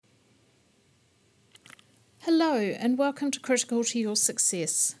Hello and welcome to Critical to Your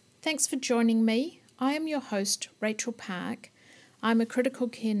Success. Thanks for joining me. I am your host, Rachel Park. I'm a critical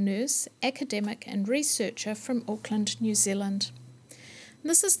care nurse, academic and researcher from Auckland, New Zealand.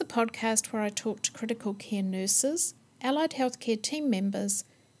 This is the podcast where I talk to critical care nurses, allied healthcare team members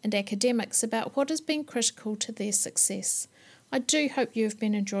and academics about what has been critical to their success. I do hope you have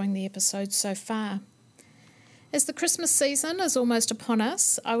been enjoying the episodes so far. As the Christmas season is almost upon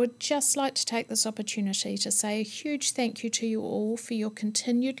us, I would just like to take this opportunity to say a huge thank you to you all for your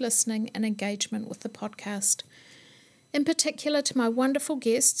continued listening and engagement with the podcast. In particular to my wonderful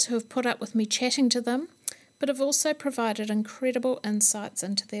guests who have put up with me chatting to them, but have also provided incredible insights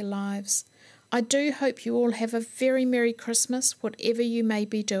into their lives. I do hope you all have a very Merry Christmas, whatever you may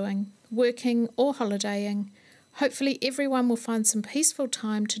be doing, working or holidaying. Hopefully everyone will find some peaceful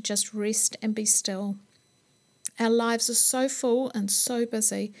time to just rest and be still. Our lives are so full and so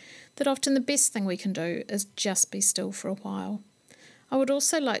busy that often the best thing we can do is just be still for a while. I would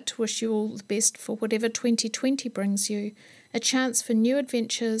also like to wish you all the best for whatever 2020 brings you, a chance for new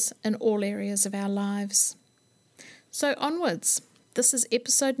adventures in all areas of our lives. So onwards, this is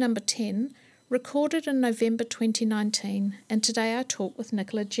episode number 10, recorded in November 2019, and today I talk with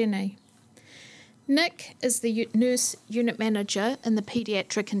Nicola Jenny. Nick is the Nurse Unit Manager in the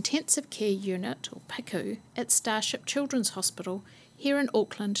Paediatric Intensive Care Unit, or PICU, at Starship Children's Hospital here in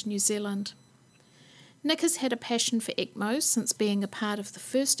Auckland, New Zealand. Nick has had a passion for ECMO since being a part of the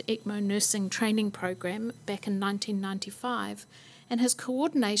first ECMO nursing training program back in 1995 and has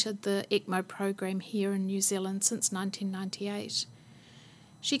coordinated the ECMO program here in New Zealand since 1998.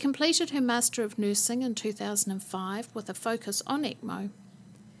 She completed her Master of Nursing in 2005 with a focus on ECMO.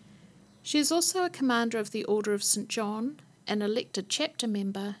 She is also a Commander of the Order of St John, an elected chapter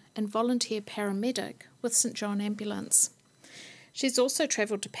member and volunteer paramedic with St John Ambulance. She's also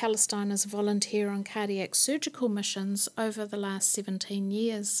travelled to Palestine as a volunteer on cardiac surgical missions over the last 17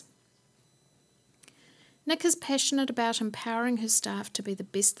 years. Nick is passionate about empowering her staff to be the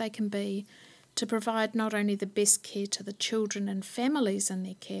best they can be, to provide not only the best care to the children and families in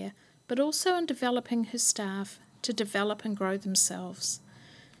their care, but also in developing her staff to develop and grow themselves.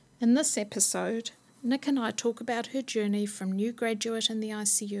 In this episode, Nick and I talk about her journey from new graduate in the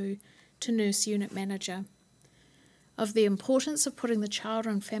ICU to nurse unit manager, of the importance of putting the child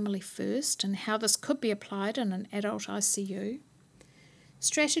and family first and how this could be applied in an adult ICU,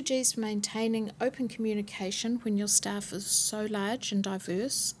 strategies for maintaining open communication when your staff is so large and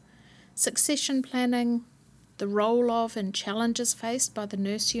diverse, succession planning, the role of and challenges faced by the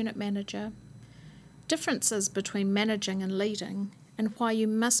nurse unit manager, differences between managing and leading, and why you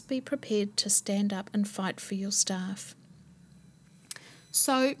must be prepared to stand up and fight for your staff.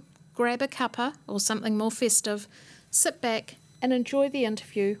 So, grab a cuppa or something more festive, sit back and enjoy the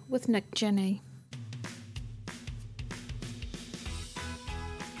interview with Nick Jenny.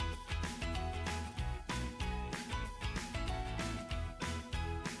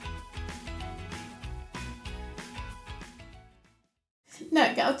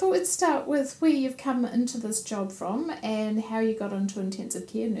 Nick, I thought we'd start with where you've come into this job from and how you got into intensive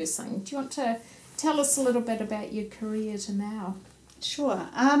care nursing. Do you want to tell us a little bit about your career to now? Sure.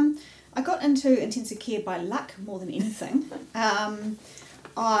 I got into intensive care by luck more than anything. When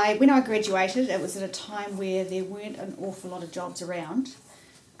I graduated, it was at a time where there weren't an awful lot of jobs around.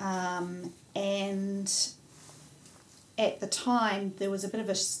 And at the time, there was a bit of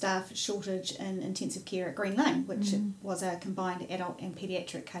a staff shortage in intensive care at Green Lane, which was a combined adult and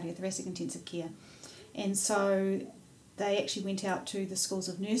paediatric cardiothoracic intensive care. And so they actually went out to the schools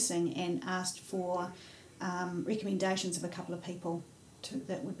of nursing and asked for recommendations of a couple of people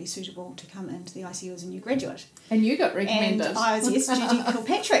that would be suitable to come into the ICU as a new graduate. And you got recommended. And I was, yes, Judy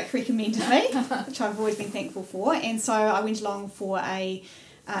Kilpatrick recommended me, which I've always been thankful for. And so I went along for a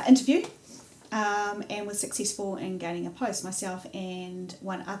interview and was successful in gaining a post, myself and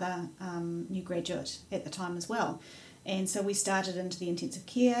one other new graduate at the time as well. And so we started into the intensive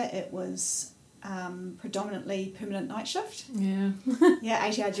care. It was predominantly permanent night shift. Yeah. Yeah,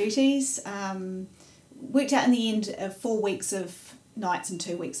 8-hour duties. Worked out in the end of 4 weeks of nights and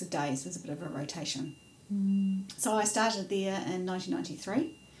 2 weeks of days. There's a bit of a rotation. So I started there in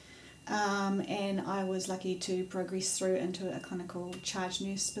 1993. And I was lucky to progress through into a clinical charge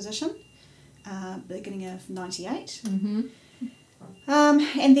nurse position. Beginning of 98.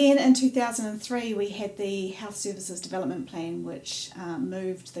 And then in 2003 we had the Health Services Development Plan, which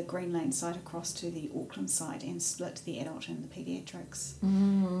moved the Green Lane site across to the Auckland site and split the adult and the paediatrics.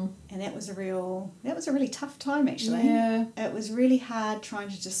 And that was a really tough time actually. Yeah. It was really hard trying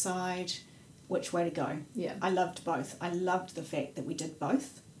to decide which way to go. Yeah. I loved both. I loved the fact that we did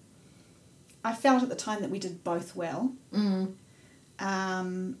both. I felt at the time that we did both well.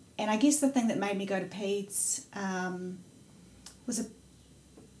 And I guess the thing that made me go to Peds was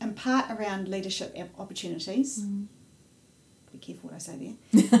in part around leadership opportunities. Be careful what I say there.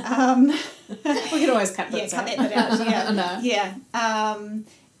 We can always cut bits cut out. that bit out. Yeah, No. yeah.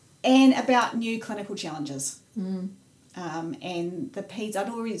 And about new clinical challenges. And the peds, I'd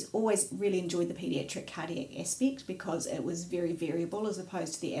always really enjoyed the paediatric cardiac aspect because it was very variable as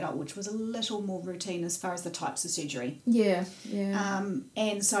opposed to the adult, which was a little more routine as far as the types of surgery. Yeah.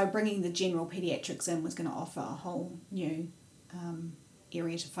 And so bringing the general paediatrics in was going to offer a whole new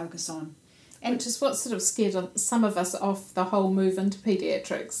area to focus on. And which is what sort of scared some of us off the whole move into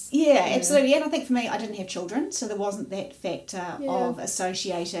paediatrics. Yeah, absolutely. And I think for me, I didn't have children, so there wasn't that factor of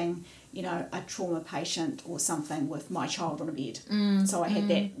associating, a trauma patient or something with my child on a bed. So I had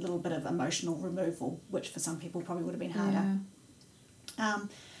that little bit of emotional removal, which for some people probably would have been harder.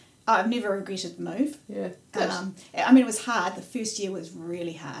 I've never regretted the move. Yeah. It was hard. The first year was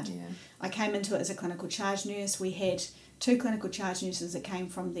really hard. Yeah. I came into it as a clinical charge nurse. We had 2 clinical charge nurses that came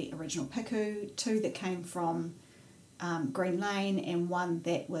from the original PICU, 2 that came from Green Lane, and 1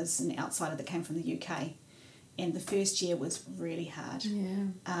 that was an outsider that came from the UK. And the first year was really hard. Yeah.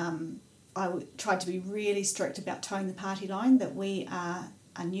 I tried to be really strict about towing the party line that we are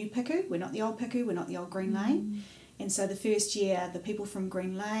a new PICU. We're not the old PICU, we're not the old Green Lane. And so the first year, the people from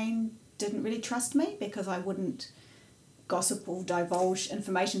Green Lane didn't really trust me because I wouldn't gossip or divulge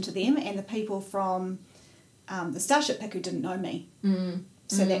information to them, and the people from the Starship PICU didn't know me.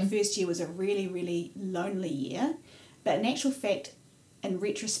 So that first year was a really, really lonely year. But in actual fact, in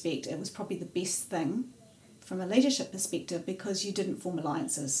retrospect, it was probably the best thing from a leadership perspective because you didn't form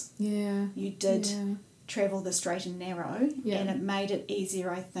alliances. Yeah. You did travel the straight and narrow, Yeah. and it made it easier,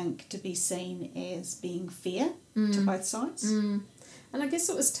 I think, to be seen as being fair to both sides. And I guess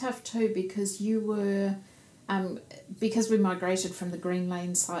it was tough too because you were... because we migrated from the Green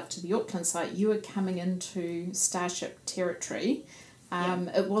Lane site to the Auckland site, you were coming into Starship territory.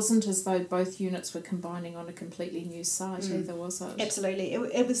 It wasn't as though both units were combining on a completely new site either, was it? Absolutely.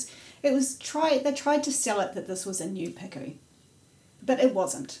 It was they tried to sell it that this was a new PICU, but it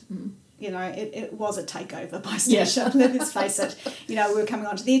wasn't. It was a takeover by Starship, let's face it. We were coming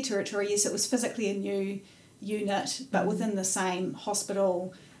onto their territory. Yes, it was physically a new unit, but within the same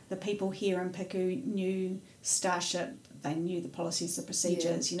hospital. The people here in PICU knew Starship, they knew the policies, the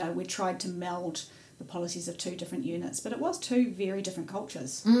procedures. We tried to meld the policies of 2 different units, but it was 2 very different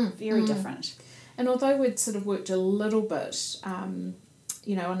cultures, very different. And although we'd sort of worked a little bit, on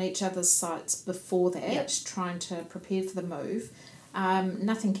each other's sites before that, trying to prepare for the move,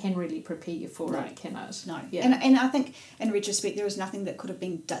 nothing can really prepare you for it, can it? No. Yeah. And I think in retrospect there was nothing that could have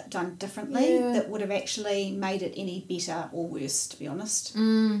been done differently that would have actually made it any better or worse, to be honest.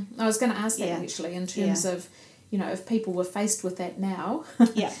 I was going to ask that actually in terms of, if people were faced with that now,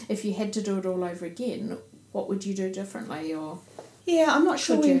 if you had to do it all over again, what would you do differently? Or I'm not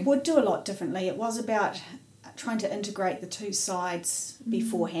sure we would do a lot differently. It was about trying to integrate the 2 sides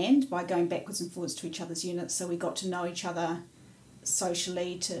beforehand by going backwards and forwards to each other's units, so we got to know each other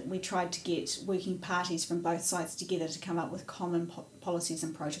socially. We tried to get working parties from both sides together to come up with common policies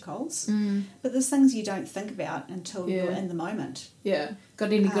and protocols. But there's things you don't think about until you're in the moment. Yeah.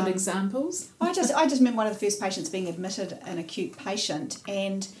 Got any good examples? I just remember one of the first patients being admitted, an acute patient,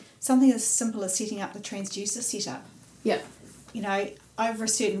 and something as simple as setting up the transducer setup. Yeah. Over a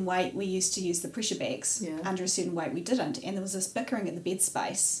certain weight we used to use the pressure bags. Yeah. Under a certain weight we didn't, and there was this bickering at the bed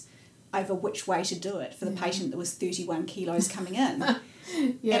space over which way to do it for the patient that was 31 kilos coming in.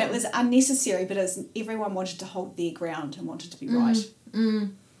 And it was unnecessary, but everyone wanted to hold their ground and wanted to be right.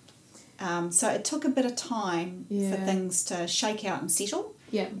 So it took a bit of time for things to shake out and settle.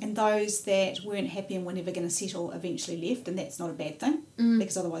 Yeah. And those that weren't happy and were never going to settle eventually left, and that's not a bad thing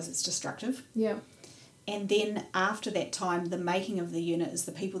because otherwise it's destructive. Yeah. And then after that time, the making of the unit is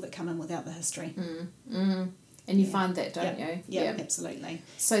the people that come in without the history. And you find that, don't you? Yeah, absolutely.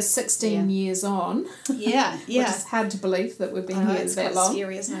 So 16 years on. Yeah. Which is hard to believe that we've been here that long. It's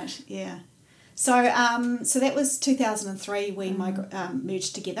scary, isn't it? Yeah. So that was 2003. We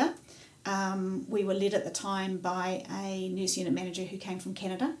merged together. We were led at the time by a nurse unit manager who came from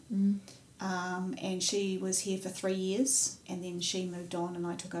Canada. And she was here for 3 years, and then she moved on and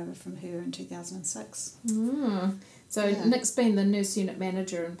I took over from her in 2006. So Nick's been the nurse unit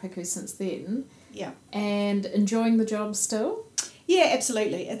manager in PICU since then. Yeah. And enjoying the job still? Yeah,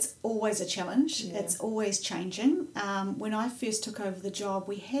 absolutely. It's always a challenge. Yeah. It's always changing. When I first took over the job,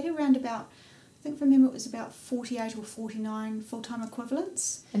 we had around about, I think from memory it was about 48 or 49 full-time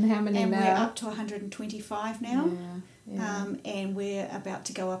equivalents. And how many now? And now? we're up to 125 now. And we're about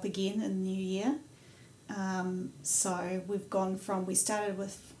to go up again in the new year. So we've gone from, we started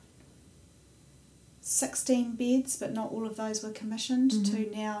with 16 beds, but not all of those were commissioned, to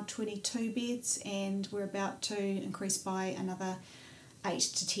now 22 beds, and we're about to increase by another 8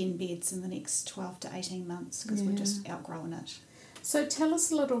 to 10 beds in the next 12 to 18 months, because we're just outgrowing it. So tell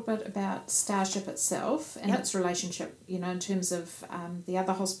us a little bit about Starship itself and its relationship, in terms of the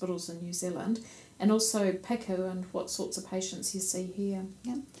other hospitals in New Zealand, and also PICU and what sorts of patients you see here.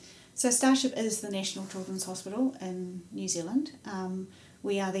 Yep. So Starship is the National Children's Hospital in New Zealand.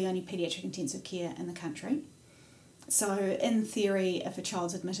 We are the only paediatric intensive care in the country. So in theory, if a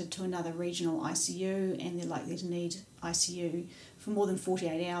child's admitted to another regional ICU and they're likely to need ICU for more than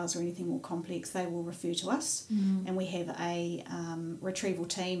 48 hours or anything more complex, they will refer to us. And we have a retrieval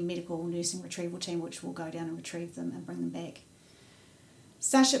team, medical nursing retrieval team, which will go down and retrieve them and bring them back.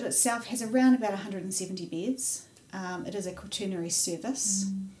 Starship itself has around about 170 beds. It is a quaternary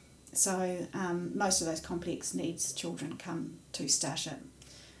service. So most of those complex needs children come to Starship.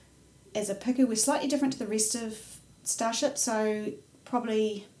 As a PICU, we're slightly different to the rest of Starship, so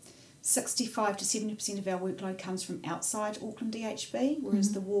probably 65 to 70% of our workload comes from outside Auckland DHB,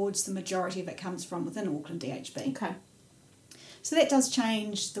 whereas the wards, the majority of it comes from within Auckland DHB. Okay. So that does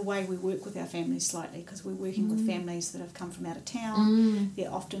change the way we work with our families slightly, because we're working with families that have come from out of town.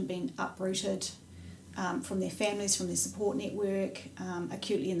 They're often been uprooted from their families, from their support network,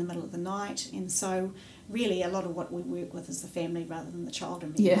 acutely in the middle of the night, and so really a lot of what we work with is the family rather than the child in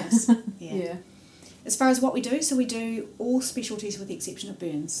many ways. Yeah. As far as what we do, so we do all specialties with the exception of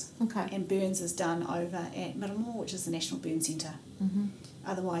burns. Okay. And burns is done over at Middlemore, which is the National Burn Centre.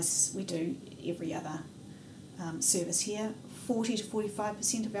 Otherwise, we do every other service here. 40 to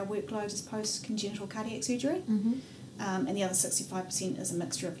 45% of our workload is post-congenital cardiac surgery, and the other 65% is a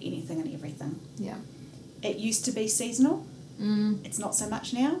mixture of anything and everything. Yeah. It used to be seasonal. It's not so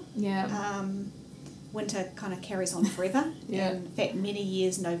much now. Yeah. Winter kind of carries on forever. Yeah. And in fact, many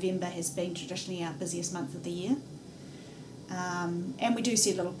years November has been traditionally our busiest month of the year. And we do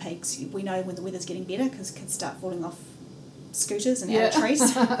see little peaks. We know when the weather's getting better because kids start falling off scooters and out of trees.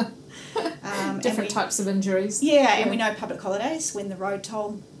 Different types of injuries. Yeah, and we know public holidays when the road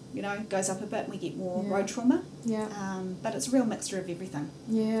toll, goes up a bit and we get more road trauma. Yeah. But it's a real mixture of everything.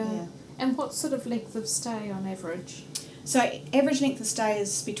 Yeah. And what sort of length of stay on average? So average length of stay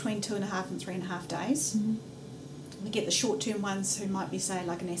is between 2.5 and 3.5 days. We get the short-term ones who might be, say,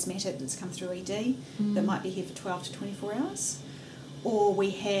 like an asthmatic that's come through ED, that might be here for 12 to 24 hours. Or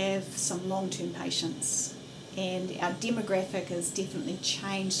we have some long-term patients. And our demographic has definitely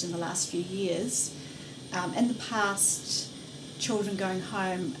changed in the last few years. In the past, children going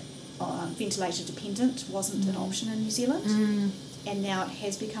home ventilator dependent wasn't an option in New Zealand, and now it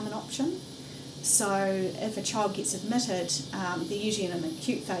has become an option. So if a child gets admitted, they're usually in an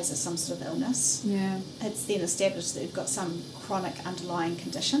acute phase of some sort of illness. Yeah. It's then established that they've got some chronic underlying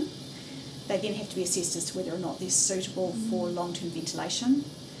condition. They then have to be assessed as to whether or not they're suitable for long-term ventilation.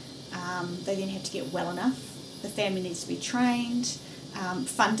 They then have to get well enough. The family needs to be trained.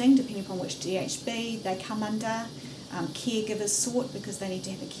 Funding, depending upon which DHB they come under. Caregivers sought, because they need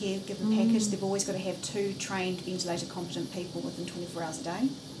to have a caregiver package. They've always got to have 2 trained ventilator competent people within 24 hours a day.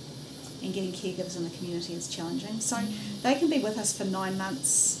 And getting caregivers in the community is challenging. So they can be with us for 9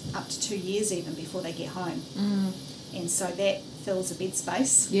 months, up to 2 years even, before they get home. And so that fills a bed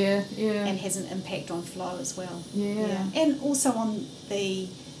space. Yeah. And has an impact on flow as well. Yeah. And also on the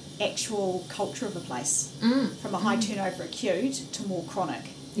actual culture of a place, from a high turnover acute to more chronic.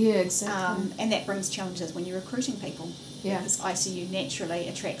 Yeah, exactly. And that brings challenges when you're recruiting people. Yeah. Because ICU naturally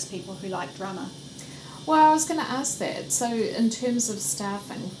attracts people who like drama. Well, I was going to ask that. So in terms of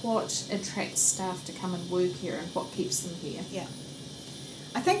staffing, what attracts staff to come and work here and what keeps them here? Yeah.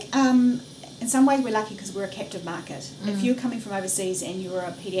 I think in some ways we're lucky because we're a captive market. If you're coming from overseas and you're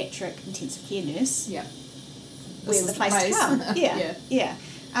a paediatric intensive care nurse, we're the place to come. Yeah.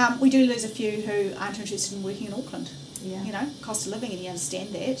 We do lose a few who aren't interested in working in Auckland. Yeah. Cost of living, and you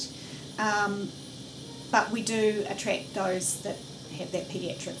understand that. But we do attract those that have that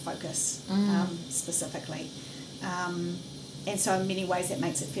paediatric focus specifically. And so in many ways that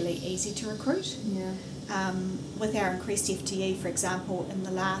makes it fairly easy to recruit. Yeah. With our increased FTE, for example, in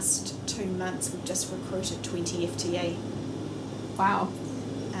the last 2 months we've just recruited 20 FTE. Wow.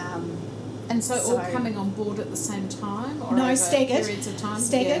 And so all coming on board at the same time, or over staggered periods of time?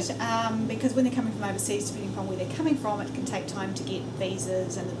 Staggered, because when they're coming from overseas, depending upon where they're coming from, it can take time to get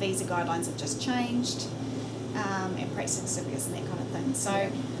visas, and the visa guidelines have just changed, and practicing certificates and that kind of thing. So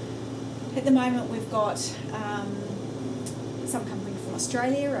at the moment we've got some coming from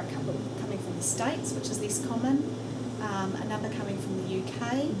Australia, a couple coming from the States, which is less common. a number coming from the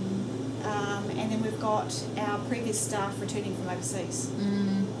UK, and then we've got our previous staff returning from overseas.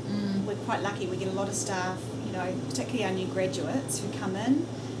 We're quite lucky. We get a lot of staff, particularly our new graduates who come in,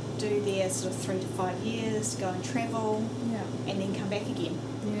 do their sort of 3 to 5 years, go and travel, and then come back again,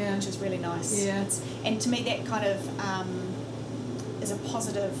 which is really nice. Yeah. And to me that kind of is a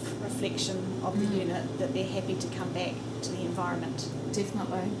positive reflection of the unit, that they're happy to come back to the environment.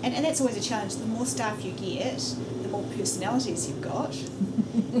 Definitely. And that's always a challenge. The more staff you get, the more personalities you've got,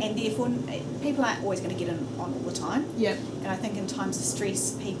 and therefore people aren't always going to get on all the time. Yep. And I think in times of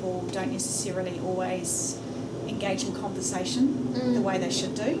stress, people don't necessarily always engage in conversation the way they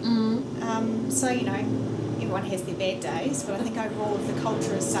should do. So, everyone has their bad days, but I think overall if the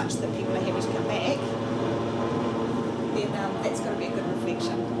culture is such that people are happy to come back, then that's got to be a good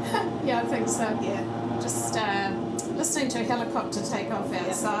reflection. Yeah, I think so. Yeah. Just listening to a helicopter take off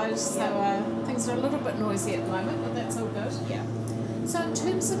outside, so things are a little bit noisy at the moment, but that's all good. Yeah. So in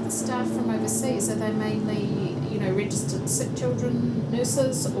terms of the staff from overseas, are they mainly, registered sick children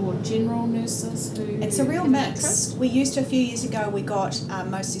nurses or general nurses who It's a real have an mix. interest? We used to, a few years ago, we got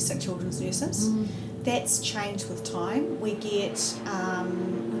mostly sick children's nurses. That's changed with time. We get,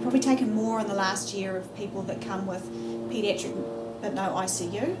 we've probably taken more in the last year of people that come with paediatric but no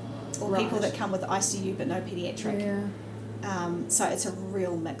ICU, or people that come with ICU but no paediatric. Yeah. So it's a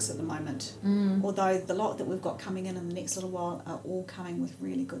real mix at the moment. Although the lot that we've got coming in the next little while are all coming with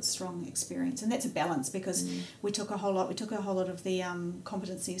really good, strong experience, and that's a balance because we took a whole lot of the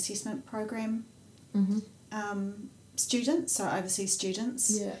competency assessment program students, so overseas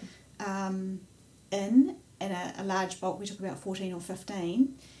students. In a large bulk. We took about 14 or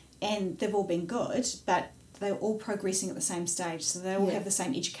 15, and they've all been good, but they're all progressing at the same stage, so they all have the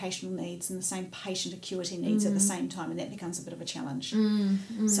same educational needs and the same patient acuity needs at the same time, and that becomes a bit of a challenge.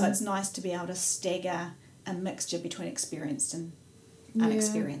 So it's nice to be able to stagger a mixture between experienced and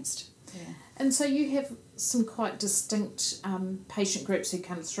unexperienced. Yeah. And so you have some quite distinct patient groups who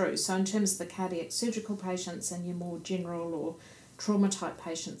come through. So in terms of the cardiac surgical patients and your more general or trauma type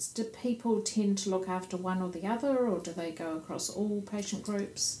patients, do people tend to look after one or the other, or do they go across all patient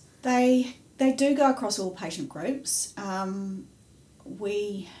groups? They do go across all patient groups. I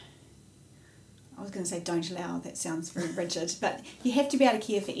was going to say don't allow, that sounds very rigid, but you have to be able to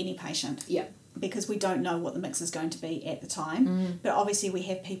care for any patient. Yeah. Because we don't know what the mix is going to be at the time. But obviously we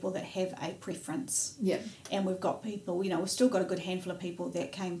have people that have a preference. Yeah. And we've got people, we've still got a good handful of people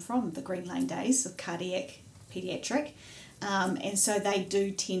that came from the Green Lane days of cardiac, paediatric. And so they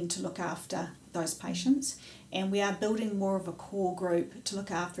do tend to look after those patients. And we are building more of a core group to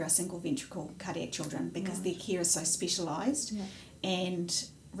look after our single ventricle cardiac children because their care is so specialised. Yeah. And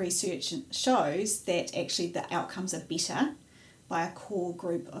research shows that actually the outcomes are better by a core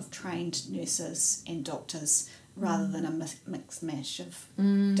group of trained nurses and doctors rather than a mixed mash of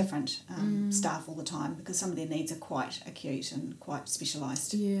different staff all the time, because some of their needs are quite acute and quite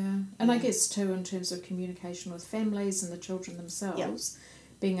specialised. Yeah, and I guess too in terms of communication with families and the children themselves,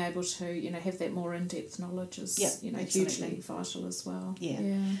 being able to, have that more in-depth knowledge is, hugely vital as well. Yeah.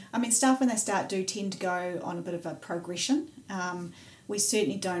 I mean, staff when they start do tend to go on a bit of a progression. We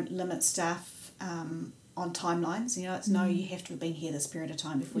certainly don't limit staff on timelines. It's no, you have to have been here this period of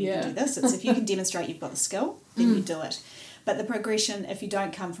time before you can do this. It's if you can demonstrate you've got the skill, then you do it. But the progression, if you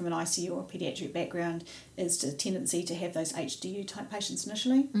don't come from an ICU or paediatric background, is a tendency to have those HDU type patients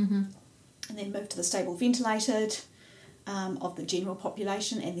initially, and then move to the stable ventilated of the general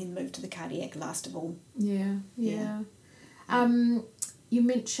population, and then move to the cardiac last of all. Yeah. You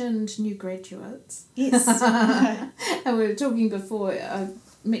mentioned new graduates. Yes. And we were talking before, I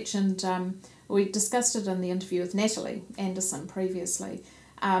mentioned, we discussed it in the interview with Natalie Anderson previously,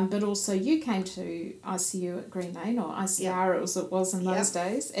 but also you came to ICU at Green Lane, or ICR as it was in those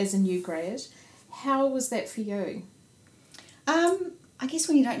days, as a new grad. How was that for you? I guess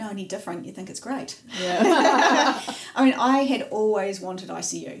when you don't know any different, you think it's great. Yeah. I mean, I had always wanted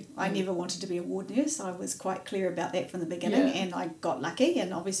ICU. I never wanted to be a ward nurse. I was quite clear about that from the beginning, and I got lucky,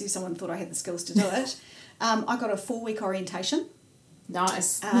 and obviously someone thought I had the skills to do it. I got a 4-week orientation.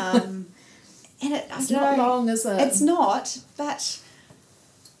 Nice. And it's not long, is it? It's not, but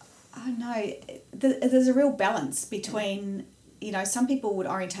I know there's a real balance between, some people would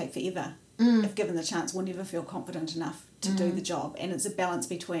orientate forever if given the chance, will never feel confident enough to do the job, and it's a balance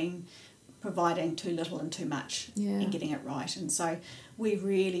between providing too little and too much and getting it right. And so we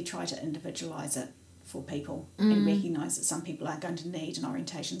really try to individualise it for people and recognise that some people are going to need an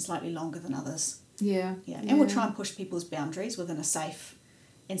orientation slightly longer than others. And we'll try and push people's boundaries within a safe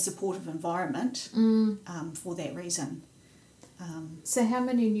and supportive environment for that reason. So how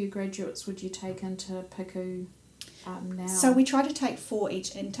many new graduates would you take into PICU now? So we try to take 4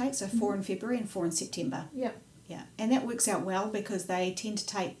 each intake, so 4 in February and 4 in September. Yep. Yeah, and that works out well because they tend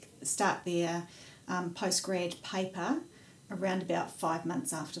to start their postgrad paper around about 5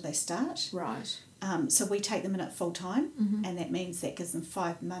 months after they start. Right. So we take them in at full time, and that means that gives them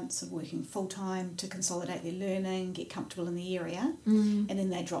 5 months of working full time to consolidate their learning, get comfortable in the area, and then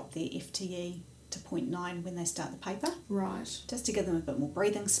they drop their FTE to 0.9 when they start the paper. Right. Just to give them a bit more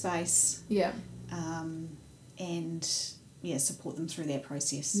breathing space. Yeah. And support them through that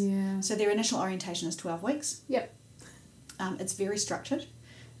process. Yeah. So their initial orientation is 12 weeks. Yep. It's very structured.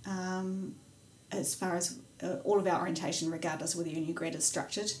 As far as all of our orientation, regardless of whether you're a new grad, is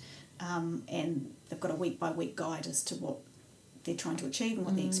structured. And they've got a week-by-week guide as to what they're trying to achieve and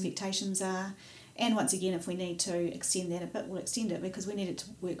what the expectations are. And once again, if we need to extend that a bit, we'll extend it because we need it to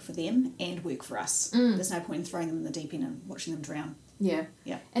work for them and work for us. There's no point in throwing them in the deep end and watching them drown. Yeah.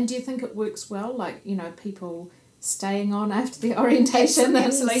 Yeah. And do you think it works well? Like, people staying on after the orientation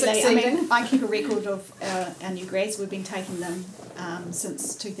Absolutely. and succeeding? I keep a record of our new grads. We've been taking them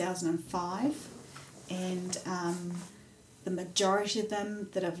since 2005. And the majority of them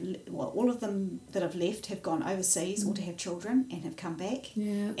all of them that have left have gone overseas or to have children and have come back.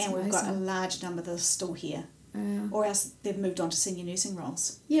 Yeah, and we've got a large number that are still here. Or else they've moved on to senior nursing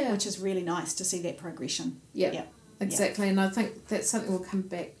roles. Yeah. Which is really nice to see that progression. Yeah. Exactly, and I think that's something we'll come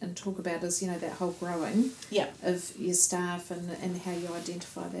back and talk about is, that whole growing of your staff and how you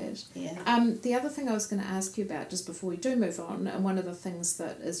identify that. Yeah. The other thing I was going to ask you about just before we do move on, and one of the things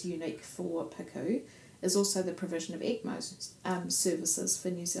that is unique for PICU is also the provision of ECMO services for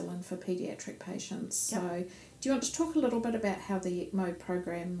New Zealand for paediatric patients. Yep. So do you want to talk a little bit about how the ECMO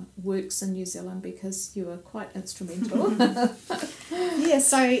program works in New Zealand, because you were quite instrumental? Yeah,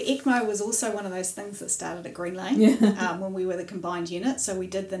 so ECMO was also one of those things that started at Green Lane when we were the combined unit. So we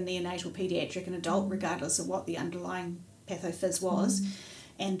did the neonatal, paediatric and adult regardless of what the underlying pathophys was.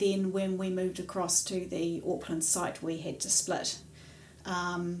 And then when we moved across to the Auckland site, we had to split.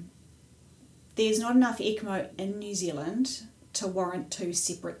 There's not enough ECMO in New Zealand to warrant 2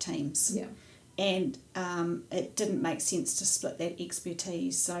 separate teams. Yeah. And it didn't make sense to split that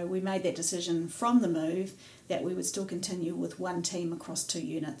expertise. So we made that decision from the move that we would still continue with one team across 2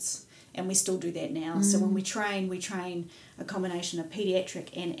 units. And we still do that now. So when we train a combination of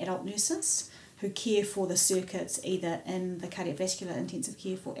paediatric and adult nurses who care for the circuits either in the cardiovascular intensive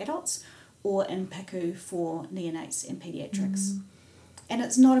care for adults or in PICU for neonates and paediatrics. And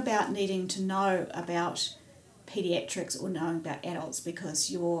it's not about needing to know about paediatrics or knowing about adults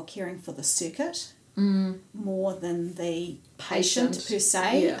because you're caring for the circuit more than the patient per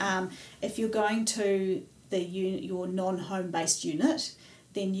se. Yeah. If you're going to your non-home based unit,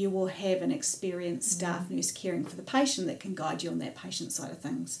 then you will have an experienced staff nurse caring for the patient that can guide you on that patient side of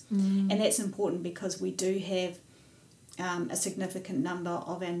things. And that's important because we do have a significant number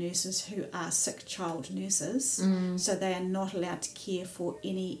of our nurses who are sick child nurses, so they are not allowed to care for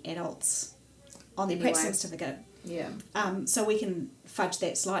any adults on their practicing certificate. Yeah. So we can fudge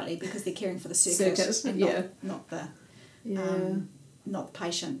that slightly because they're caring for the circuit and not the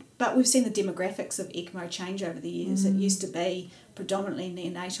patient. But we've seen the demographics of ECMO change over the years. It used to be predominantly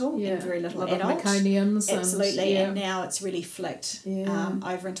neonatal and very little adult. Meconiums. Absolutely, and now it's really flicked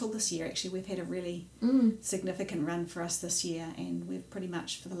over until this year. Actually, we've had a really significant run for us this year, and we've pretty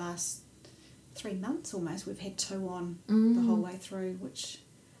much for the last 3 months almost, we've had 2 on the whole way through, which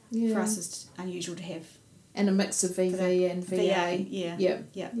for us is unusual to have. And a mix of VV and VA. Yeah.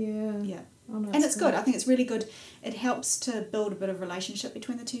 Oh, no, and it's good. I think it's really good. It helps to build a bit of relationship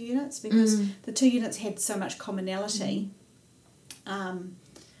between the 2 units because the 2 units had so much commonality,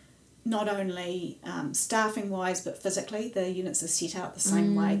 not only staffing wise but physically. The units are set out the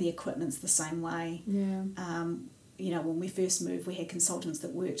same way, the equipment's the same way. When we first moved, we had consultants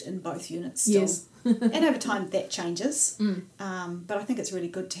that worked in both units still. Yes. And over time that changes. But I think it's really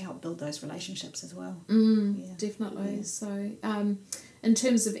good to help build those relationships as well. Definitely. Yeah. So in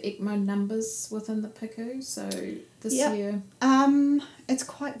terms of ECMO numbers within the PICU, so this year? It's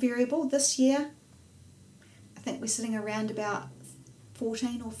quite variable. This year, I think we're sitting around about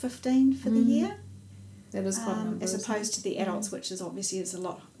 14 or 15 for the year. That is quite a number, as opposed to the adults, which is obviously is a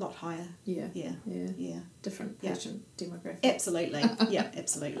lot higher. Yeah. Yeah. Different patient demographic. Absolutely.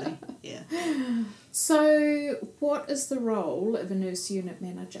 Absolutely. Yeah. So, what is the role of a nurse unit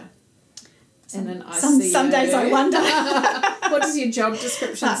manager in an ICU? Some days I wonder. What does your job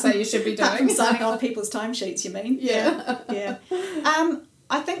description say you should be doing? Signing off people's timesheets, you mean? Yeah.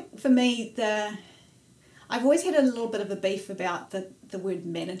 I think for me, I've always had a little bit of a beef about the word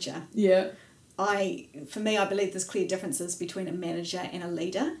manager. Yeah. For me, I believe there's clear differences between a manager and a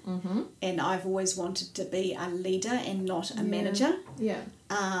leader. Mm-hmm. And I've always wanted to be a leader and not a manager. Yeah.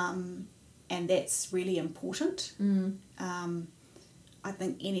 And that's really important. I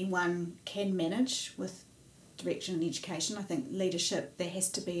think anyone can manage with direction and education. I think leadership, there has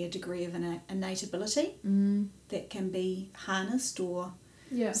to be a degree of innate ability that can be harnessed or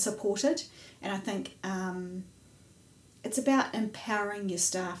supported. And I think it's about empowering your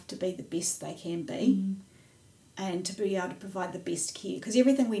staff to be the best they can be and to be able to provide the best care. Because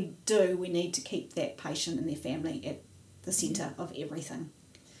everything we do, we need to keep that patient and their family at the centre of everything.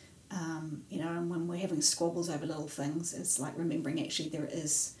 And when we're having squabbles over little things, it's like remembering actually there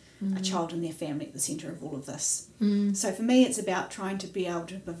is a child and their family at the centre of all of this. So for me, it's about trying to be able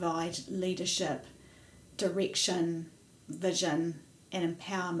to provide leadership, direction, vision and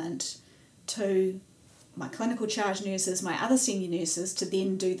empowerment to my clinical charge nurses, my other senior nurses, to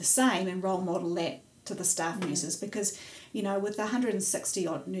then do the same and role model that to the staff nurses. Because, with 160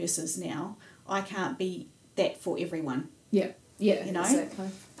 odd nurses now, I can't be that for everyone. Yeah, exactly.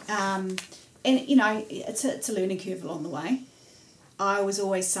 And it's a learning curve along the way. I was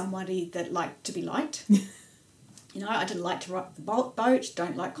always somebody that liked to be liked. I didn't like to rock the boat,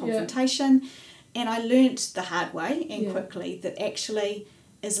 don't like confrontation. And I learnt the hard way and quickly that actually,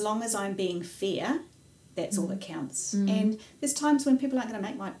 as long as I'm being fair, that's all that counts. And there's times when people aren't going to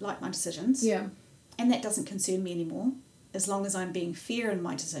make my decisions. Yeah. And that doesn't concern me anymore. As long as I'm being fair in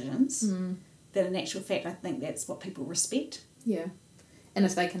my decisions, then in actual fact, I think that's what people respect. Yeah. And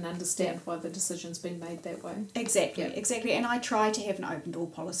if they can understand why the decision's been made that way. Exactly. And I try to have an open door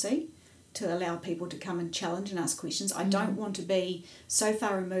policy to allow people to come and challenge and ask questions. I don't want to be so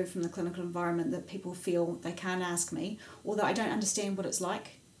far removed from the clinical environment that people feel they can't ask me, or that I don't understand what it's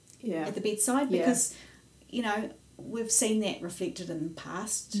like at the bedside, because, we've seen that reflected in the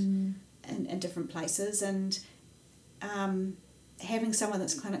past in different places, and having someone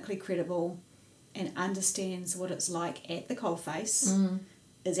that's clinically credible and understands what it's like at the coalface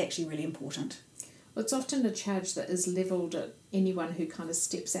is actually really important. Well, it's often a charge that is levelled at anyone who kind of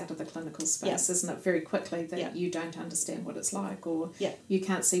steps out of the clinical space, isn't it, very quickly, that you don't understand what it's like, or you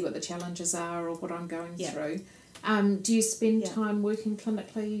can't see what the challenges are or what I'm going through. Do you spend time working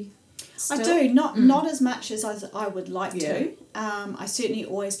clinically still? I do, not as much as I would like to. I certainly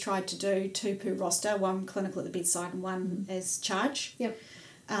always tried to do 2 per roster, 1 clinical at the bedside and 1 as charge. Yep.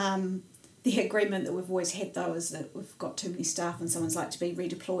 The agreement that we've always had, though, is that we've got too many staff and someone's like to be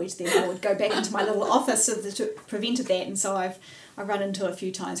redeployed, then I would go back into my little office to prevented that. And so I've run into a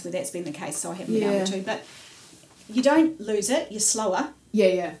few times where that's been the case, so I haven't been able to. But you don't lose it, you're slower.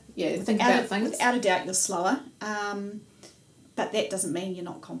 Yeah. Think about things. Without a doubt, you're slower. But that doesn't mean you're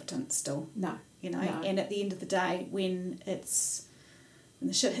not competent still. No. And at the end of the day, when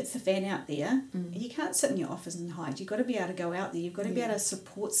the shit hits the fan out there, you can't sit in your office and hide. You've got to be able to go out there. You've got to be able to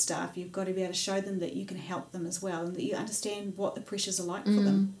support staff. You've got to be able to show them that you can help them as well, and that you understand what the pressures are like for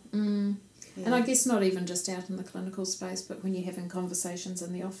them. Yeah. And I guess not even just out in the clinical space, but when you're having conversations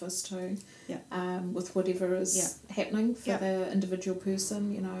in the office too, with whatever is happening for the individual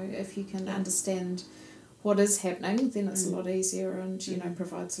person, if you can understand what is happening, then it's a lot easier, and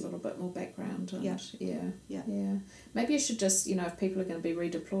provides a little bit more background. And maybe you should just, if people are going to be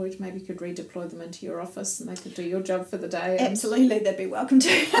redeployed, maybe you could redeploy them into your office and they could do your job for the day. Absolutely, they'd be welcome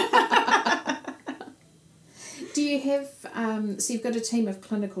to. Do you have, so you've got a team of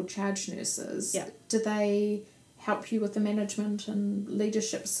clinical charge nurses. Yeah. Do they help you with the management and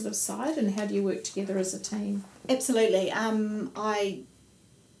leadership sort of side, and how do you work together as a team? Absolutely. I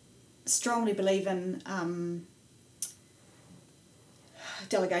strongly believe in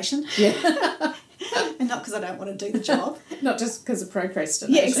delegation. Yeah. And not because I don't want to do the job. Not just because of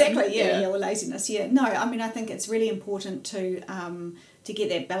procrastination. Yeah, exactly. Or laziness. Yeah. No, I mean, I think it's really important to get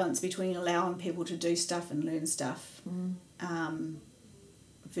that balance between allowing people to do stuff and learn stuff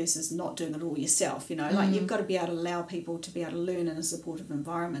versus not doing it all yourself. Like you've got to be able to allow people to be able to learn in a supportive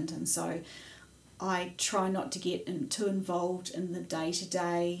environment, and so I try not to get too involved in the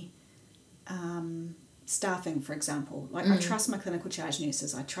day-to-day staffing, for example. Like I trust my clinical charge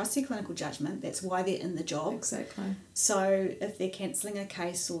nurses. I trust their clinical judgment. That's why they're in the job. Exactly. So if they're cancelling a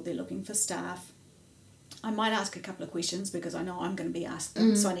case or they're looking for staff, I might ask a couple of questions because I know I'm going to be asked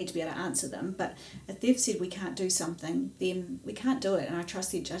them, so I need to be able to answer them. But if they've said we can't do something, then we can't do it, and I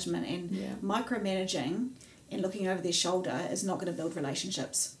trust their judgment. And micromanaging and looking over their shoulder is not going to build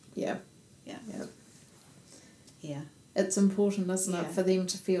relationships. Yeah. It's important, isn't it, for them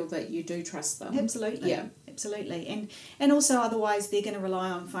to feel that you do trust them. Absolutely. Yeah. Absolutely. And also otherwise they're going to rely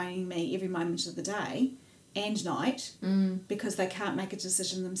on phoning me every moment of the day and night because they can't make a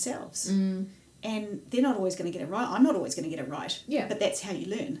decision themselves. And they're not always going to get it right. I'm not always going to get it right. Yeah. But that's how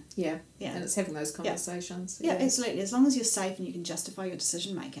you learn. Yeah. Yeah. And it's having those conversations. Yeah, absolutely. As long as you're safe and you can justify your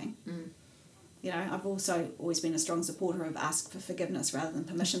decision making. Mm. You know, I've also always been a strong supporter of ask for forgiveness rather than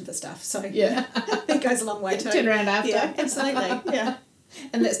permission for stuff. So Yeah. that goes a long way too. Turn around after. Yeah, absolutely. Yeah.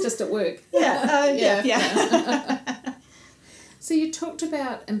 And that's just at work. Yeah. So you talked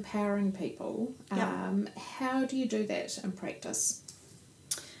about empowering people. Yeah. How do you do that in practice?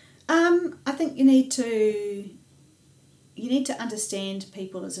 I think you need to understand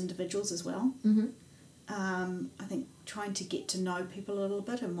people as individuals as well. Mm-hmm. I think trying to get to know people a little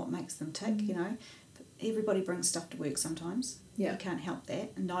bit and what makes them tick, you know. Everybody brings stuff to work sometimes. Yeah. You can't help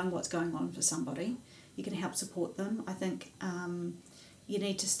that. And knowing what's going on for somebody, you can help support them. I think you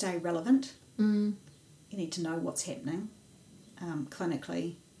need to stay relevant. Mm. You need to know what's happening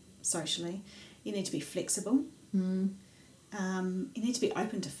clinically, socially. You need to be flexible. Mm. You need to be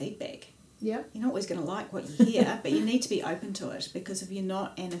open to feedback. Yeah. You're not always going to like what you hear, but you need to be open to it, because if you're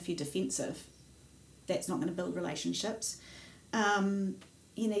not, and if you're defensive, that's not going to build relationships. You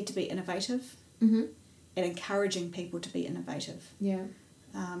need to be innovative. Mm-hmm. And encouraging people to be innovative. Yeah.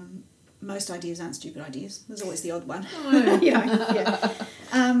 Most ideas aren't stupid ideas. There's always the odd one. Oh. You know, yeah.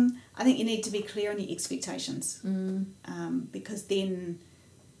 I think you need to be clear on your expectations, because then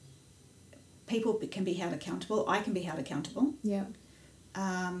people can be held accountable. I can be held accountable. Yeah.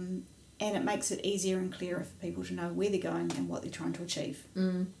 And it makes it easier and clearer for people to know where they're going and what they're trying to achieve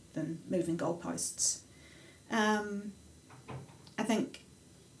than moving goalposts. I think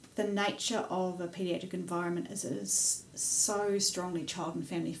the nature of a paediatric environment is it is so strongly child and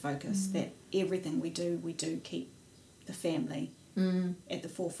family focused that everything we do keep the family at the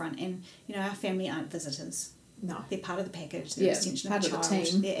forefront. And, you know, our family aren't visitors. No. They're part of the package. They're an extension part of the of child.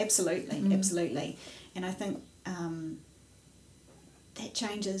 the team. Yeah, absolutely, absolutely. And I think that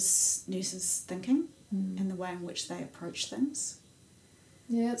changes nurses' thinking and the way in which they approach things.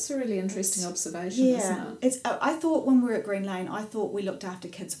 Yeah, it's a really interesting observation, isn't it? I thought when we were at Green Lane, I thought we looked after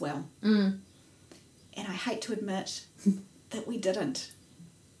kids well. And I hate to admit that we didn't.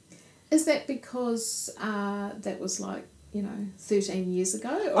 Is that because that was 13 years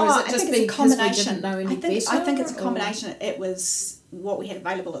ago? Or is it just because we didn't know any better? I think it's a combination. It was what we had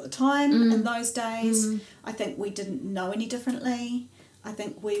available at the time in those days. I think we didn't know any differently. I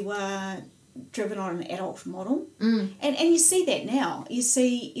think we were driven on an adult model. And you see that now. You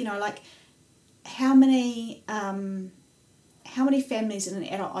see, you know, like how many families in an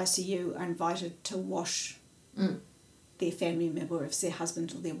adult ICU are invited to wash their family member, if it's their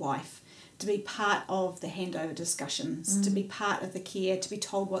husband or their wife, to be part of the handover discussions, to be part of the care, to be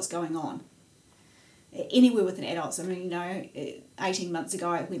told what's going on. Anywhere with an adult. I mean, you know, 18 months ago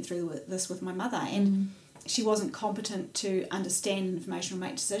I went through this with my mother, and she wasn't competent to understand information or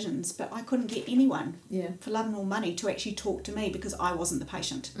make decisions, but I couldn't get anyone for love nor money to actually talk to me because I wasn't the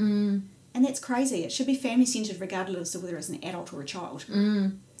patient. And that's crazy. It should be family-centred regardless of whether it's an adult or a child.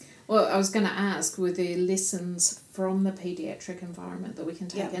 Well, I was going to ask, were there lessons from the paediatric environment that we can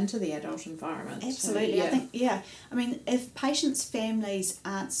take into the adult environment? Absolutely. So, I think, I mean, if patients' families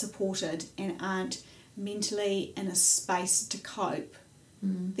aren't supported and aren't mentally in a space to cope,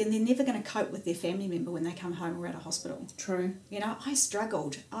 then they're never going to cope with their family member when they come home or out of hospital. True. You know, I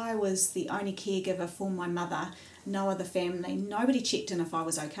struggled. I was the only caregiver for my mother, no other family. Nobody checked in if I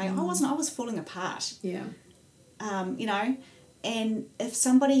was okay. I was falling apart. Yeah. You know, and if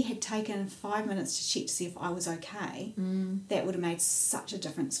somebody had taken 5 minutes to check to see if I was okay, that would have made such a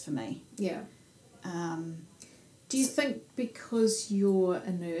difference for me. Yeah. Do you think because you're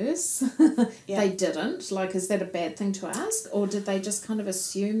a nurse, they didn't? Like, is that a bad thing to ask? Or did they just kind of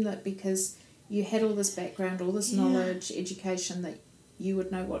assume that because you had all this background, all this knowledge, education, that you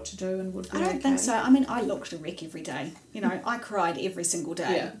would know what to do and would be I don't think so. I mean, I looked a wreck every day. You know, I cried every single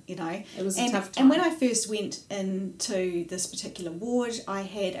day, you know. It was a tough time. And when I first went into this particular ward, I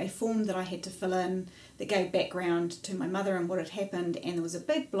had a form that I had to fill in that gave background to my mother and what had happened, and there was a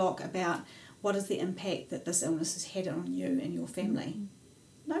big block about what is the impact that this illness has had on you and your family.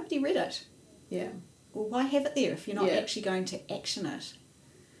 Nobody read it. Yeah. Well, why have it there if you're not actually going to action it?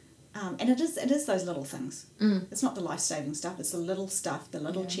 And it is those little things. It's not the life-saving stuff, it's the little stuff, the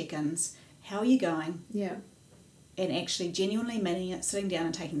little check-ins. How are you going? Yeah. And actually genuinely meaning it, sitting down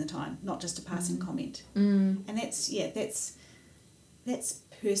and taking the time, not just a passing comment. And that's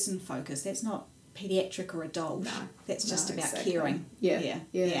person-focused. That's not paediatric or adult. No. That's just about exactly. caring. Yeah.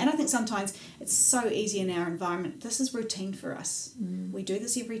 And I think sometimes it's so easy in our environment. This is routine for us. We do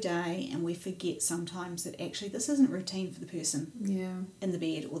this every day, and we forget sometimes that actually this isn't routine for the person in the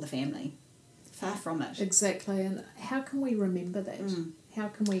bed or the family. Far from it. Exactly. And how can we remember that? How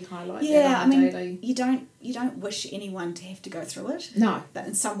can we highlight Yeah, that I on a mean, daily? you don't wish anyone to have to go through it. No. But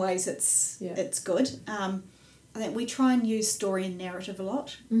in some ways it's good. I think we try and use story and narrative a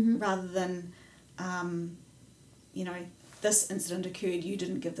lot, rather than, this incident occurred, you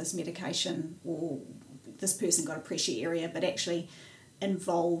didn't give this medication, or this person got a pressure area, but actually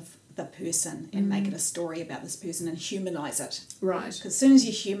involve the person and make it a story about this person and humanise it. Right. Because as soon as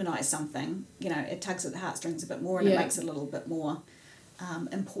you humanise something, it tugs at the heartstrings a bit more, and it makes it a little bit more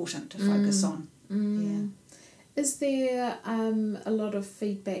important to focus on. Yeah. Is there a lot of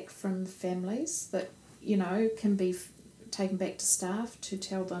feedback from families that, can be taken back to staff to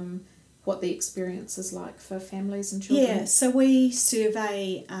tell them what the experience is like for families and children? Yeah, so we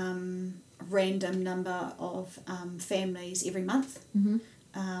survey a random number of families every month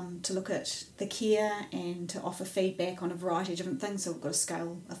to look at the care and to offer feedback on a variety of different things. So we've got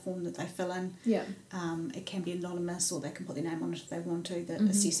a form that they fill in. Yeah. It can be anonymous, or they can put their name on it if they want to, that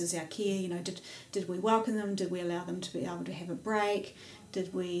assesses our care. Did we welcome them? Did we allow them to be able to have a break?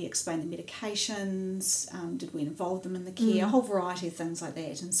 Did we explain the medications? Did we involve them in the care? A whole variety of things like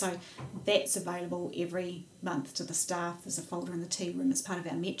that. And so that's available every month to the staff. There's a folder in the tea room as part of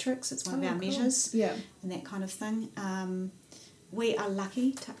our metrics. It's one of our measures. Yeah. And that kind of thing. We are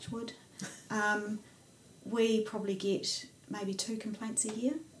lucky, touch wood. We probably get maybe 2 complaints a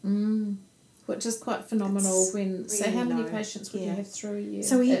year. Which is quite phenomenal. So how many low. patients would you have through a year?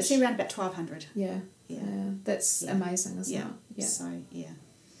 So we see around about 1,200. Yeah. That's amazing, isn't it? Yeah. So,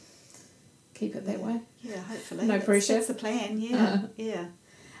 Keep it that way. Yeah, hopefully. No pressure. That's the plan, yeah.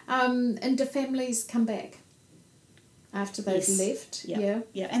 And do families come back after they've left? Yeah,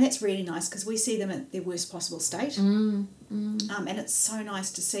 and that's really nice, because we see them at their worst possible state. And it's so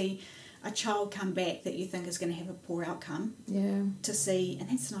nice to see a child come back that you think is going to have a poor outcome. Yeah. To see, and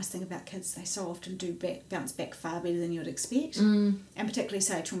that's the nice thing about kids, they so often do bounce back far better than you'd expect. And particularly,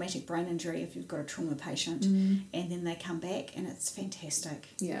 say, a traumatic brain injury, if you've got a trauma patient, and then they come back, and it's fantastic.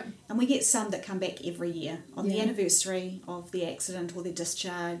 Yeah. And we get some that come back every year. On the anniversary of the accident or their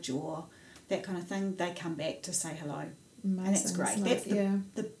discharge or that kind of thing, they come back to say hello. Amazing, and that's great. That's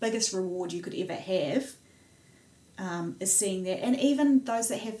the biggest reward you could ever have, is seeing that. And even those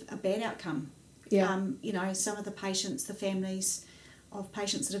that have a bad outcome. Yeah. Some of the patients, the families of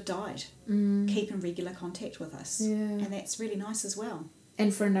patients that have died, keep in regular contact with us. Yeah. And that's really nice as well.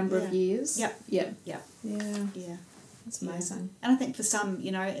 And for a number of years? Yep. Yeah. Yeah. Yeah. That's amazing. Yeah. And I think for some,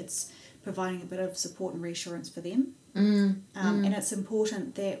 it's providing a bit of support and reassurance for them. And it's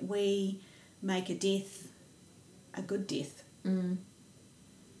important that we make a death a good death.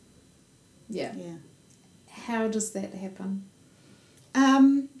 Yeah. Yeah. How does that happen?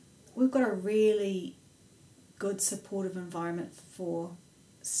 We've got a really good supportive environment for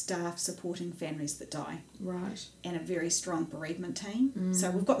staff supporting families that die. Right. And a very strong bereavement team. So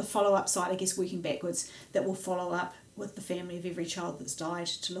we've got the follow-up side, I guess, working backwards, that will follow up with the family of every child that's died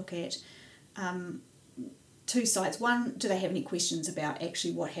to look at 2 sides. One, do they have any questions about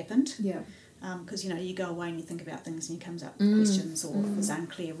actually what happened? Yeah. Because, you go away and you think about things and you comes up with questions, or there's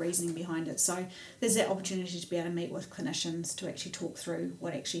unclear reasoning behind it. So there's that opportunity to be able to meet with clinicians to actually talk through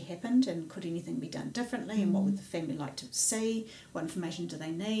what actually happened, and could anything be done differently, and what would the family like to see, what information do they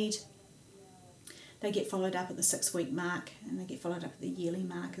need. They get followed up at the 6-week mark, and they get followed up at the yearly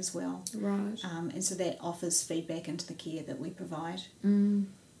mark as well. Right. And so that offers feedback into the care that we provide.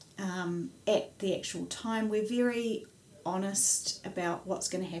 At the actual time, we're very honest about what's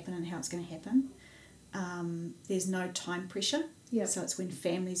going to happen and how it's going to happen. There's no time pressure. Yeah. So it's when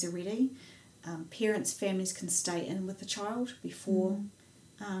families are ready. Families can stay in with the child before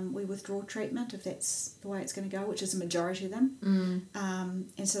we withdraw treatment, if that's the way it's going to go, which is a majority of them.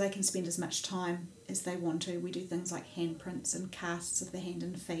 And so they can spend as much time as they want to. We do things like handprints and casts of the hand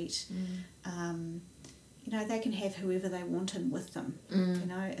and feet. They can have whoever they want in with them.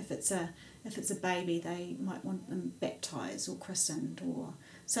 If it's a baby, they might want them baptised or christened,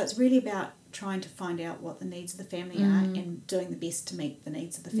 so it's really about trying to find out what the needs of the family are and doing the best to meet the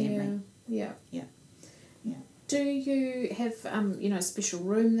needs of the family. Yeah. Yeah. Do you have a special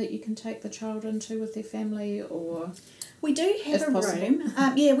room that you can take the child into with their family, or? We do have a room.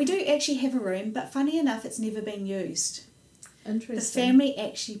 We do actually have a room, but funny enough, it's never been used. Interesting. The family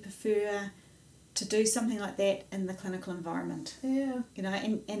actually prefer to do something like that in the clinical environment. Yeah.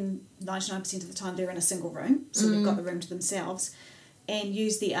 And 99% of the time they're in a single room, so they've got the room to themselves, and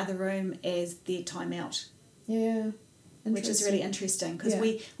use the other room as their timeout. Yeah. Which is really interesting, because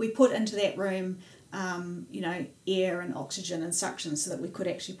we put into that room, air and oxygen and suction, so that we could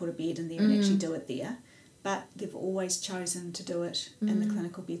actually put a bed in there and actually do it there. But they've always chosen to do it in the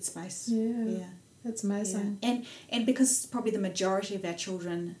clinical bed space. Yeah. That's amazing. Yeah. And because probably the majority of our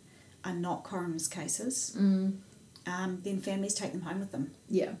children are not coroner's cases, then families take them home with them.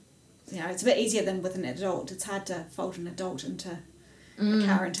 Yeah. It's a bit easier than with an adult. It's hard to fold an adult into a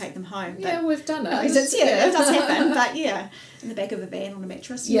car and take them home. Yeah, we've done it. It does happen, but in the back of a van on a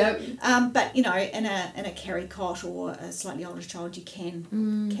mattress. Yeah. But in a carry cot or a slightly older child, you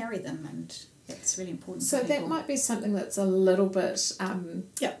can carry them, and that's really important. So that might be something that's a little bit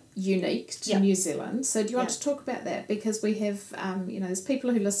unique to New Zealand. So do you want to talk about that? Because we have, there's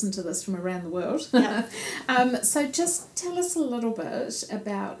people who listen to this from around the world. So just tell us a little bit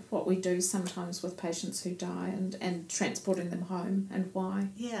about what we do sometimes with patients who die and transporting them home and why.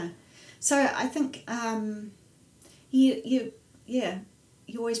 Yeah. So I think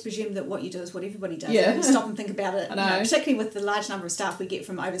you always presume that what you do is what everybody does. Yeah. You stop and think about it. I know. Particularly with the large number of staff we get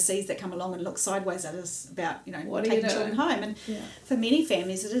from overseas that come along and look sideways at us about, what taking children home. And yeah. for many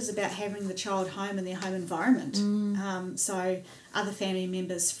families, it is about having the child home in their home environment. So other family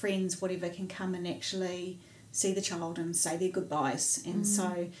members, friends, whatever, can come and actually see the child and say their goodbyes. And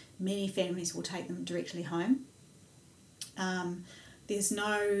so many families will take them directly home. There's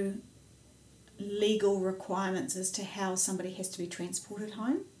no legal requirements as to how somebody has to be transported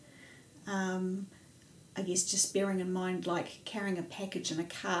home. I guess just bearing in mind, like carrying a package in a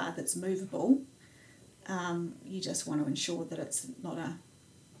car that's movable, you just want to ensure that it's not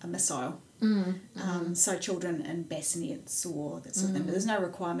a missile. So children in bassinets or that sort of thing, but there's no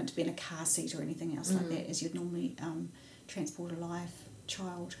requirement to be in a car seat or anything else like that as you'd normally transport a live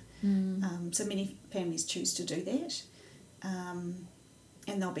child. So many families choose to do that, and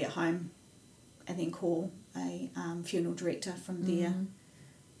they'll be at home and then call a funeral director from there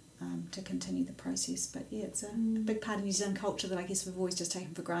to continue the process. But it's a big part of New Zealand culture that I guess we've always just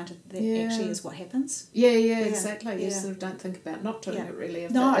taken for granted that actually is what happens. Yeah, exactly. You sort of don't think about not doing it really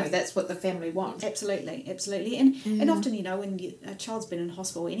if that's what the family want. Absolutely. And often, when a child's been in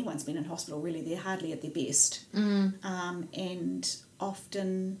hospital, anyone's been in hospital really, they're hardly at their best. And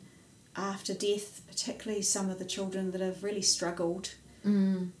often after death, particularly some of the children that have really struggled,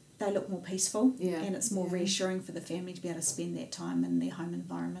 they look more peaceful, and it's more reassuring for the family to be able to spend that time in their home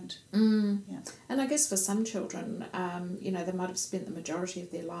environment. And I guess for some children, they might have spent the majority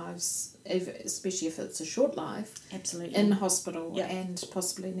of their lives, especially if it's a short life, absolutely, in hospital and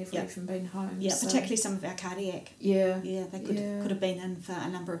possibly never even been home. Yeah, so. Particularly some of our cardiac. Yeah, they could have been in for a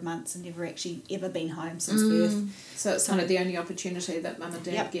number of months and never actually ever been home since birth. So it's kind of the only opportunity that mum and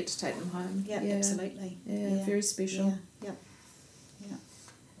dad get to take them home. Yeah, absolutely. Yeah, very special. Yeah.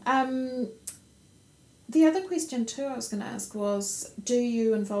 The other question too I was going to ask was, do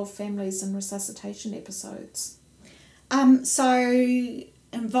you involve families in resuscitation episodes? So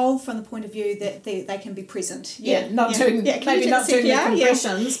involved from the point of view that they can be present. Not doing the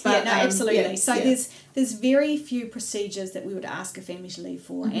compressions, but no, absolutely. So there's very few procedures that we would ask a family to leave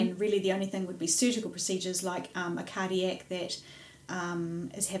for, and really the only thing would be surgical procedures like a cardiac that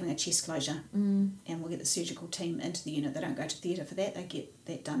is having a chest closure, and we'll get the surgical team into the unit. They don't go to theatre for that, they get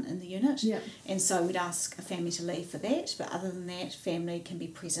that done in the unit. And so we'd ask a family to leave for that, but other than that, family can be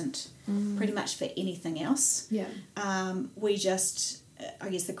present pretty much for anything else. We just, I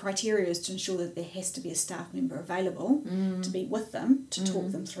guess the criteria is to ensure that there has to be a staff member available to be with them, to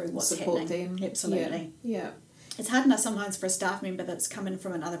talk them through what's Support happening. Them. Absolutely. Yeah. It's hard enough sometimes for a staff member that's come in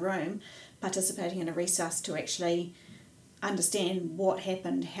from another room participating in a resus to actually understand what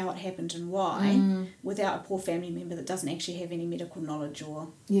happened, how it happened and why, without a poor family member that doesn't actually have any medical knowledge or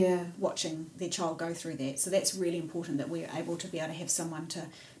watching their child go through that. So that's really important that we're able to be able to have someone to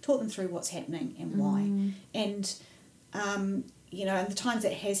talk them through what's happening and why. And, in the times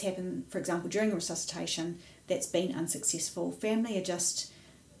that has happened, for example, during a resuscitation that's been unsuccessful, family are just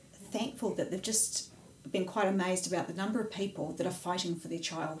thankful that they've just been quite amazed about the number of people that are fighting for their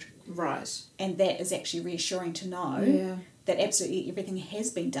child. Right. And that is actually reassuring to know that absolutely everything has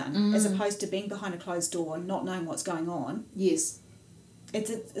been done, as opposed to being behind a closed door and not knowing what's going on. Yes. It's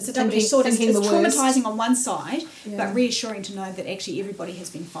a double-edged sword. It's traumatising on one side, but reassuring to know that actually everybody has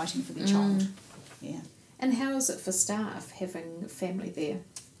been fighting for their child. Yeah. And how is it for staff having family there?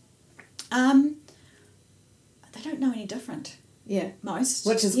 They don't know any different. Yeah. Most.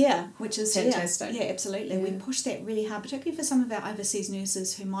 Which is fantastic. Yeah, absolutely. Yeah. We push that really hard, particularly for some of our overseas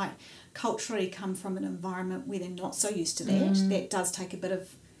nurses who might culturally come from an environment where they're not so used to that. That does take a bit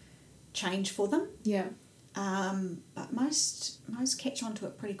of change for them. Yeah. But most catch on to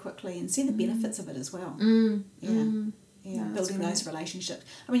it pretty quickly and see the benefits of it as well. Yeah, no, building those relationships.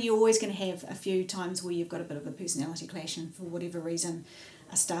 I mean, you're always going to have a few times where you've got a bit of a personality clash and for whatever reason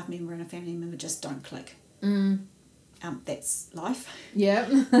a staff member and a family member just don't click. that's life. Yeah.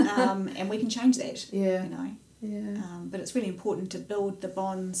 And we can change that. Yeah. You know. Yeah. But it's really important to build the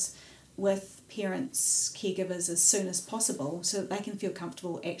bonds with parents, caregivers as soon as possible so that they can feel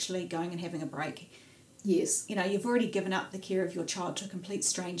comfortable actually going and having a break. Yes. You know, you've already given up the care of your child to a complete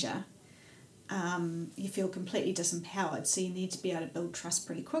stranger. You feel completely disempowered, so you need to be able to build trust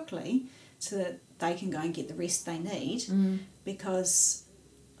pretty quickly so that they can go and get the rest they need, because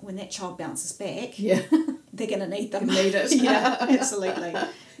when that child bounces back, they're going to need them. Need it. Yeah, absolutely.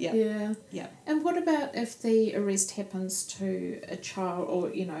 Yeah. Yeah. Yeah. And what about if the arrest happens to a child, or,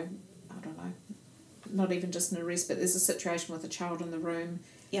 you know, I don't know, not even just an arrest, but there's a situation with a child in the room,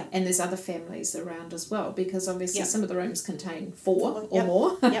 and there's other families around as well, because obviously some of the rooms contain 4 or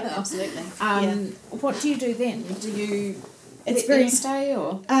more. Yep, absolutely. What do you do then? Do you It's let them stay,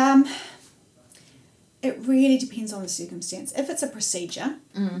 or? It really depends on the circumstance. If it's a procedure,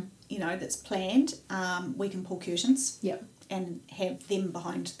 you know, that's planned, we can pull curtains. Yep. And have them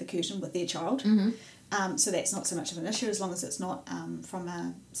behind the curtain with their child. So that's not so much of an issue as long as it's not from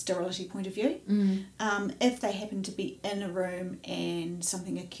a sterility point of view. If they happen to be in a room and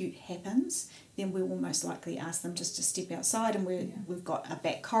something acute happens, then we will most likely ask them just to step outside, and we've got a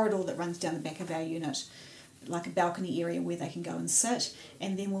back corridor that runs down the back of our unit, like a balcony area where they can go and sit,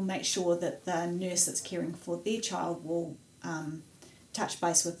 and then we'll make sure that the nurse that's caring for their child will touch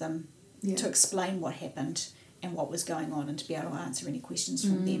base with them to explain what happened and what was going on, and to be able to answer any questions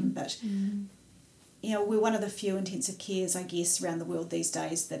from them. But you know, we're one of the few intensive cares, I guess, around the world these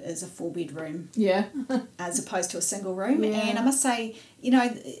days that is a 4-bedroom, as opposed to a single room. And I must say, you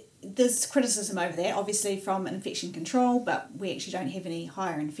know, there's criticism over that, obviously from infection control, but we actually don't have any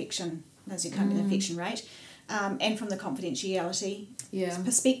higher infection rate, and from the confidentiality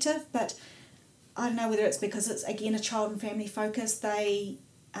perspective. But I don't know whether it's because it's, again, a child and family focus. They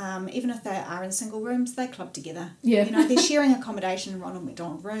even if they are in single rooms, they club together. You know, they're sharing accommodation, Ronald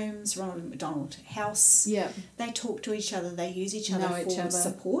McDonald rooms, Ronald McDonald House. They talk to each other, they use each other for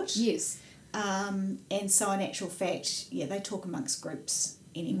support. And so in actual fact, they talk amongst groups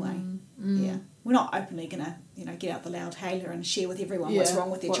anyway. We're not openly going to, you know, get out the loud hailer and share with everyone what's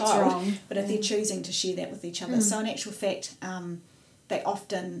wrong with their child. But if they're choosing to share that with each other. So in actual fact, they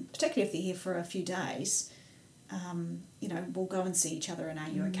often, particularly if they're here for a few days, you know, we'll go and see each other and are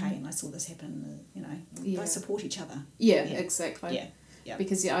you okay? And I saw this happen, you know, they support each other. Exactly. Yeah.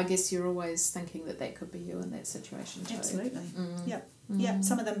 Because I guess you're always thinking that could be you in that situation too. Absolutely. Yep.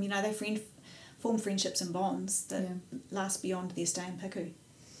 Some of them, you know, they form friendships and bonds that last beyond their stay in Piku.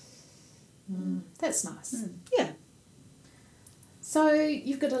 That's nice. Yeah. So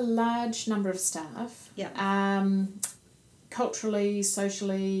you've got a large number of staff. Culturally,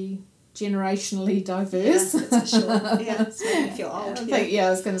 socially, generationally diverse. Yeah, that's for sure. Yeah, it's making me feel old. I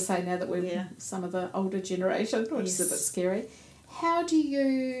was going to say, now that we're some of the older generation, which is a bit scary. How do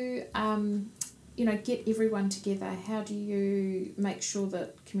you, you know, get everyone together? How do you make sure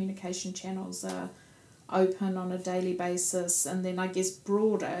that communication channels are open on a daily basis? And then I guess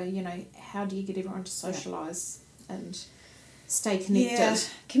broader, you know, how do you get everyone to socialise and stay connected? Yeah,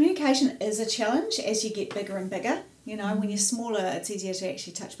 communication is a challenge as you get bigger and bigger. You know, when you're smaller, it's easier to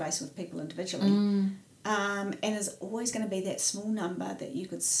actually touch base with people individually. And there's always going to be that small number that you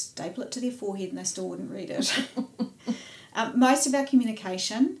could staple it to their forehead and they still wouldn't read it. Most of our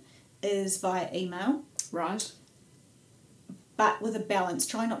communication is via email. Right. But with a balance,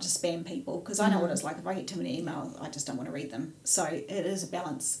 try not to spam people, because I know what it's like. If I get too many emails, I just don't want to read them. So it is a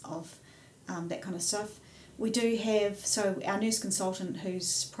balance of that kind of stuff. We do have, so our nurse consultant,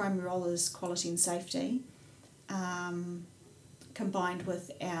 whose primary role is quality and safety, combined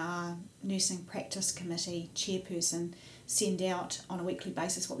with our nursing practice committee chairperson, send out on a weekly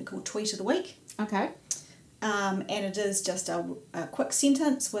basis what we call Tweet of the Week. Okay. And it is just a quick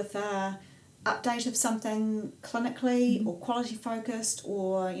sentence with a update of something clinically or quality focused,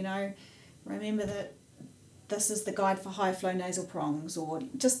 or, you know, remember that this is the guide for high flow nasal prongs, or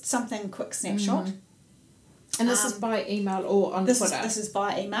just something quick snapshot. And this is by email or on Twitter? This is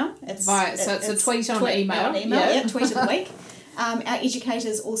by email. It's a tweet on email. On email, yeah, Tweet of the Week. Our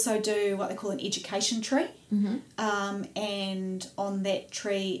educators also do what they call an education tree. And on that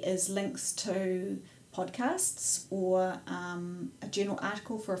tree is links to podcasts or a journal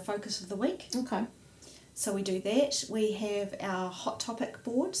article for a focus of the week. Okay. So we do that. We have our hot topic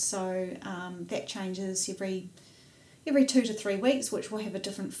board, so that changes every 2 to 3 weeks, which will have a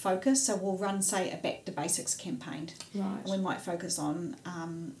different focus. So we'll run, say, a Back to Basics campaign. Right. And we might focus on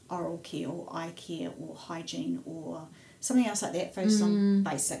oral care or eye care or hygiene or something else like that, focused on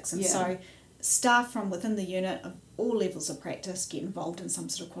basics. And so staff from within the unit of all levels of practice get involved in some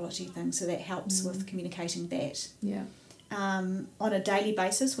sort of quality thing, so that helps with communicating that. Yeah. On a daily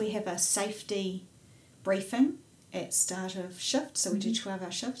basis, we have a safety briefing at start of shift, so we do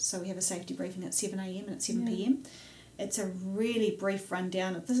 12-hour shifts, so we have a safety briefing at 7 a.m. and at 7 p.m. It's a really brief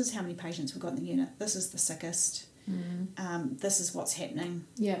rundown of this is how many patients we've got in the unit, this is the sickest, this is what's happening.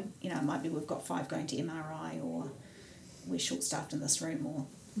 Yeah. You know, it might be we've got 5 going to MRI, or we're short-staffed in this room, or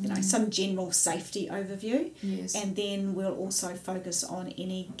you know, some general safety overview. Yes. And then we'll also focus on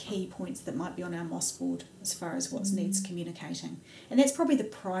any key points that might be on our MOS board as far as what needs communicating. And that's probably the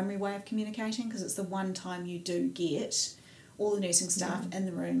primary way of communicating, because it's the one time you do get all the nursing staff in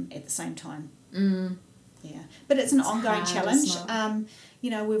the room at the same time. Yeah, but it's an ongoing challenge.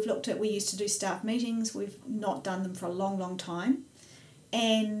 You know, we used to do staff meetings. We've not done them for a long, long time.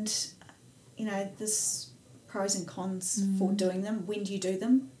 And, you know, there's pros and cons for doing them. When do you do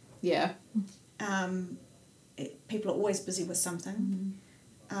them? Yeah. People are always busy with something.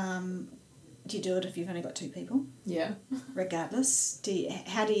 Do you do it if you've only got 2 people? Yeah. Regardless. So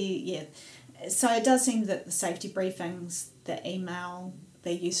it does seem that the safety briefings, the email,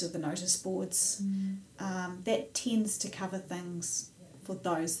 the use of the notice boards, that tends to cover things for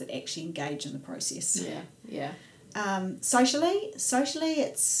those that actually engage in the process. Yeah. Socially,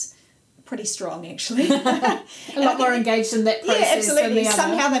 it's pretty strong, actually. A lot more engaged in that process. Yeah, absolutely. Than the other.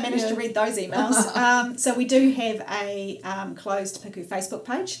 Somehow they managed to read those emails. So we do have a closed PICU Facebook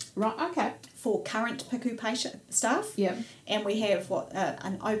page. Right, okay. For current PICU patient staff. Yeah. And we have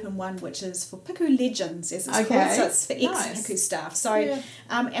an open one which is for PICU legends, as it's called. So it's for ex-PICU staff. So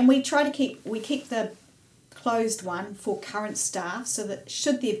and we try to keep the closed one for current staff, so that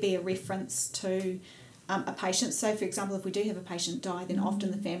should there be a reference to a patient. So, for example, if we do have a patient die, then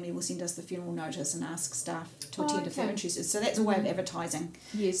often the family will send us the funeral notice and ask staff to attend if they're interested. So that's a way of advertising.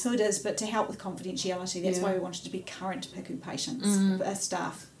 Yes. So it is, but to help with confidentiality, that's why we wanted to be current PICU patients,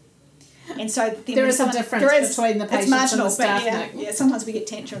 staff. And so then there is a difference between the patients marginal, and the staff. But sometimes we get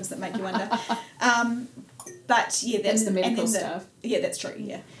tantrums that make you wonder. But yeah, that's the medical staff. Yeah, that's true.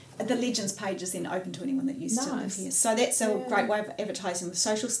 Yeah. The Legends page is then open to anyone that used to live here. So that's a great way of advertising the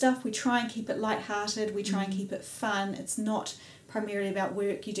social stuff. We try and keep it lighthearted. We try and keep it fun. It's not primarily about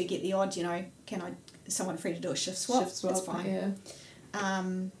work. You do get the odd, you know, someone free to do a shift swap? That's fine. Yeah.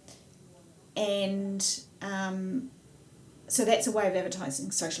 So that's a way of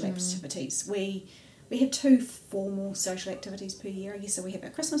advertising social activities. We have 2 formal social activities per year, I guess. So we have a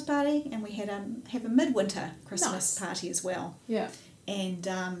Christmas party, and we have a midwinter Christmas party as well. Yeah. And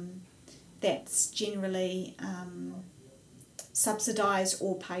that's generally subsidised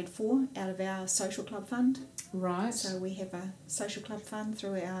or paid for out of our social club fund. Right. So we have a social club fund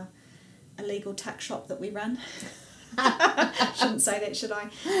through our illegal tuck shop that we run. Shouldn't say that, should I?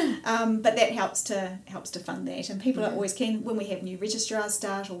 But that helps to fund that. And people are always keen when we have new registrars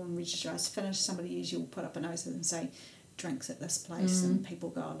start, or when registrars finish. Somebody usually will put up a notice and say drinks at this place, and people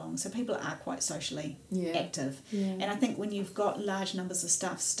go along. So people are quite socially active. Yeah. And I think when you've got large numbers of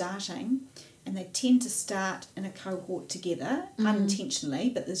staff starting, and they tend to start in a cohort together unintentionally,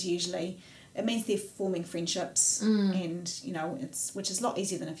 but there's usually, it means they're forming friendships, and you know, which is a lot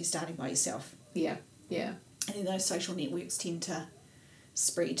easier than if you're starting by yourself. Yeah. Yeah. And then those social networks tend to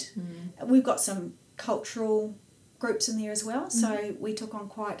spread. We've got some cultural groups in there as well. So we took on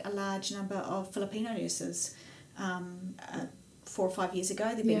quite a large number of Filipino nurses 4 or 5 years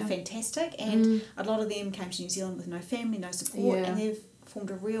ago. They've been fantastic, and a lot of them came to New Zealand with no family, no support, and they've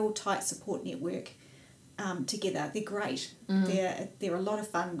formed a real tight support network together. They're great. They're a lot of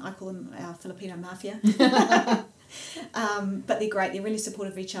fun. I call them our Filipino mafia. But they're great. They're really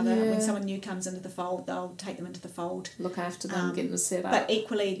supportive of each other. When someone new comes into the fold, they'll take them into the fold, look after them, get them set up. But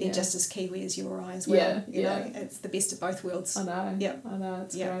equally, they're just as Kiwi as you or I as well. You know, it's the best of both worlds. I know. Yep. I know.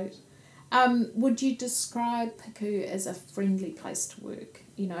 It's great. Would you describe PICU as a friendly place to work?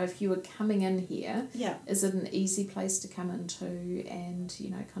 You know, if you were coming in here, is it an easy place to come into and, you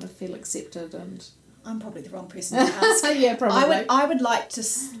know, kind of feel accepted? And I'm probably the wrong person to ask. Yeah, probably. I would like to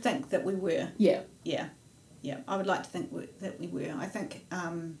think that we were. Yeah. Yeah. Yeah, I would like to think that we were. I think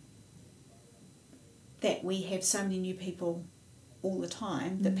that we have so many new people all the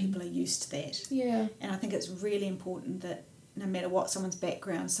time that people are used to that. Yeah. And I think it's really important that no matter what someone's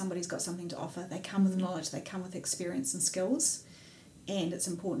background, somebody's got something to offer. They come with knowledge, they come with experience and skills, and it's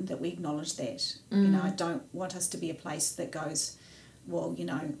important that we acknowledge that. You know, I don't want us to be a place that goes, well, you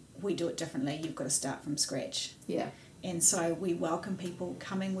know, we do it differently, you've got to start from scratch. Yeah. And so we welcome people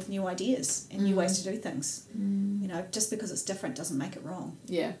coming with new ideas and new ways to do things. You know, just because it's different doesn't make it wrong.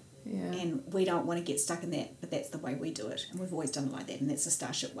 Yeah, yeah. And we don't want to get stuck in that, but that's the way we do it. And we've always done it like that, and that's the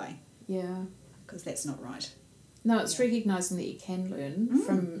Starship way. Yeah. Because that's not right. No, it's recognising that you can learn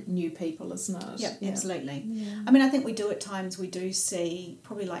from new people, isn't it? Yep, absolutely. Yeah. I mean, I think we do see,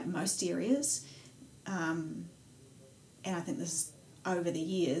 probably like most areas, and I think this is over the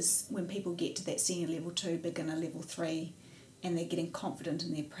years, when people get to that senior level 2, beginner level 3, and they're getting confident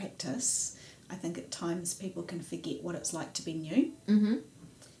in their practice, I think at times people can forget what it's like to be new, and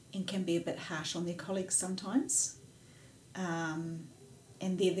can be a bit harsh on their colleagues sometimes.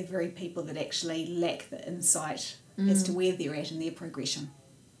 And they're the very people that actually lack the insight as to where they're at in their progression.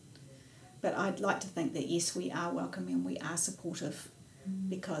 But I'd like to think that, yes, we are welcoming and we are supportive,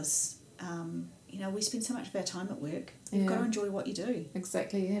 because, we spend so much of our time at work. You've got to enjoy what you do.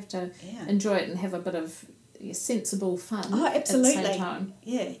 Exactly. You have to enjoy it and have a bit of sensible fun. Oh, absolutely. At the same time.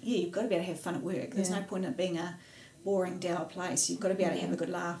 Yeah, you've got to be able to have fun at work. There's no point in it being a boring, dour place. You've got to be able to have a good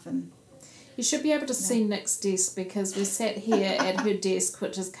laugh. And you should be able to see Nick's desk, because we sat here at her desk,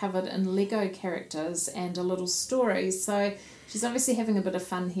 which is covered in Lego characters and a little story. So she's obviously having a bit of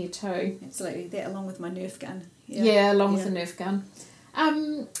fun here too. Absolutely. That along with my Nerf gun. Yeah, along with the Nerf gun.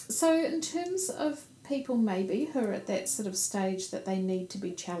 So in terms of people maybe who are at that sort of stage that they need to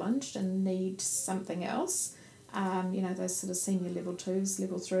be challenged and need something else, those sort of senior level 2s,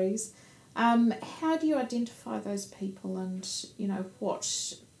 level 3s, how do you identify those people and,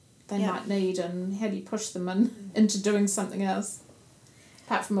 what they might need, and how do you push them into doing something else,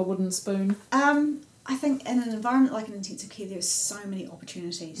 apart from a wooden spoon? I think in an environment like an intensive care, there's so many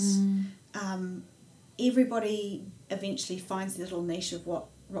opportunities. Everybody eventually finds their little niche of what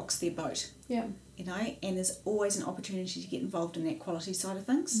rocks their boat. Yeah. And there's always an opportunity to get involved in that quality side of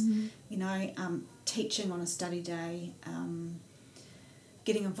things. Teaching on a study day,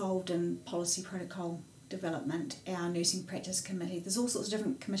 getting involved in policy protocol development, our nursing practice committee. There's all sorts of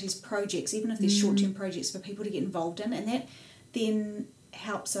different committees, projects, even if there's short-term projects for people to get involved in, and that then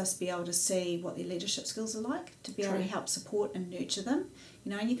helps us be able to see what their leadership skills are like, to be able to help support and nurture them.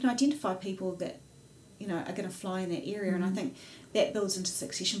 And you can identify people that are going to fly in that area, and I think that builds into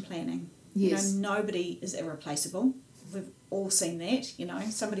succession planning. Yes. Nobody is irreplaceable. We've all seen that.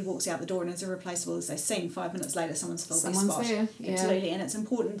 Somebody walks out the door and is irreplaceable as they're seen. 5 minutes later, someone's filled their spot. There. Yeah. Absolutely, and it's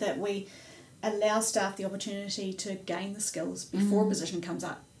important that we allow staff the opportunity to gain the skills before a position comes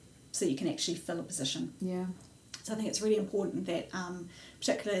up, so that you can actually fill a position. Yeah. So I think it's really important that,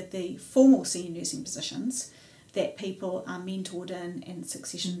 particularly the formal senior nursing positions, that people are mentored in and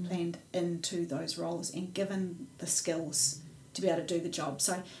succession planned into those roles and given the skills to be able to do the job.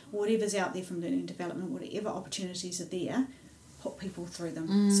 So whatever's out there from learning and development, whatever opportunities are there, put people through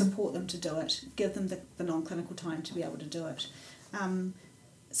them, support them to do it, give them the non-clinical time to be able to do it.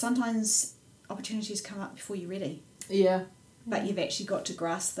 Sometimes opportunities come up before you're ready. Yeah. But you've actually got to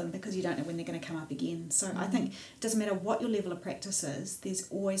grasp them, because you don't know when they're going to come up again. So I think it doesn't matter what your level of practice is, there's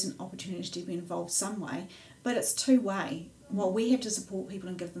always an opportunity to be involved some way, but it's two-way. While we have to support people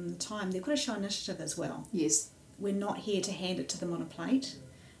and give them the time, they've got to show initiative as well. Yes. We're not here to hand it to them on a plate.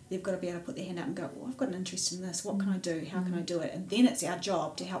 They've got to be able to put their hand up and go, I've got an interest in this, what can I do, how can I do it? And then it's our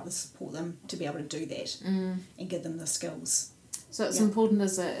job to help support them to be able to do that and give them the skills. So it's important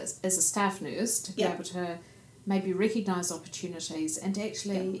as a staff nurse to be able to maybe recognise opportunities and to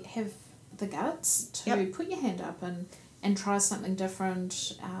actually have the guts to put your hand up and try something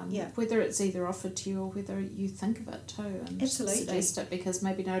different, whether it's either offered to you or whether you think of it too, and suggest it, because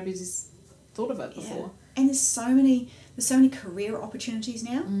maybe nobody's thought of it before. And there's so many career opportunities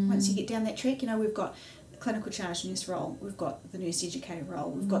now. Once you get down that track, we've got the clinical charge nurse role, we've got the nurse educator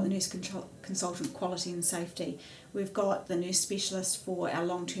role, we've got the nurse consultant quality and safety, we've got the nurse specialist for our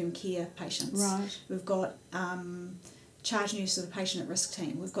long-term care patients. Right. We've got charge nurse of the patient at risk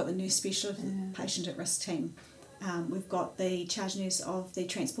team. We've got the nurse specialist of the patient at risk team. We've got the charge nurse of the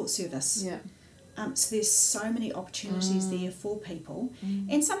transport service. Yeah. So there's so many opportunities there for people,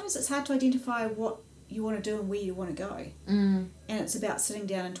 and sometimes it's hard to identify what you want to do and where you want to go. And it's about sitting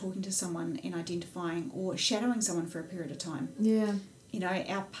down and talking to someone and identifying, or shadowing someone for a period of time. Yeah.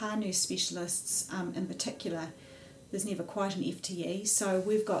 Our PAR nurse specialists in particular, there's never quite an FTE, so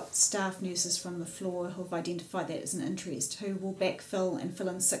we've got staff nurses from the floor who have identified that as an interest, who will backfill and fill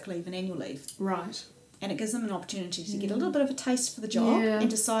in sick leave and annual leave. Right. And it gives them an opportunity to get a little bit of a taste for the job and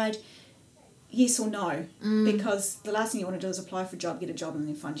decide yes or no, because the last thing you want to do is apply for a job, get a job, and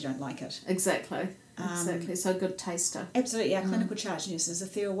then find you don't like it. Exactly. So a good taster. Absolutely. Our clinical charge nurses,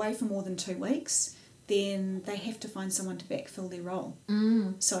 if they're away for more than 2 weeks, then they have to find someone to backfill their role.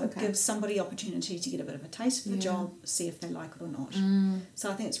 So it gives somebody opportunity to get a bit of a taste for the job, see if they like it or not. So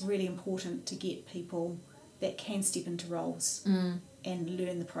I think it's really important to get people that can step into roles and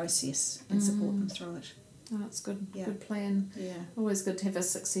learn the process and support them through it. Oh, that's good. Yeah. Good plan. Yeah. Always good to have a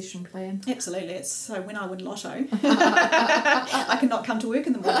succession plan. Absolutely. It's so when I win lotto, I can not come to work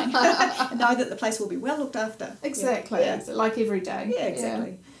in the morning and know that the place will be well looked after. Exactly. Yeah. Like every day. Yeah,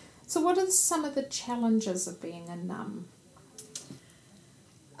 exactly. Yeah. So what are some of the challenges of being a num?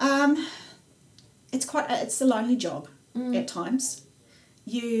 It's a lonely job at times.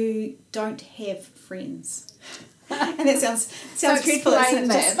 You don't have friends. And that sounds dreadful. Explain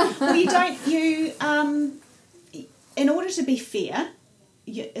that. Well, in order to be fair,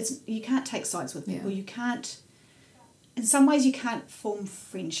 you can't take sides with people. Yeah. You can't. In some ways, you can't form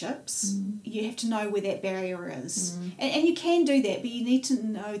friendships. You have to know where that barrier is, and you can do that. But you need to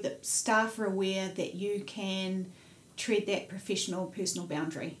know that staff are aware that you can tread that professional, personal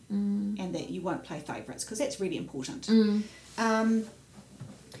boundary, and that you won't play favourites, because that's really important.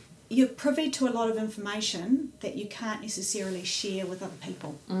 You're privy to a lot of information that you can't necessarily share with other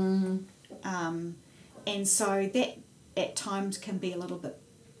people. And so that at times can be a little bit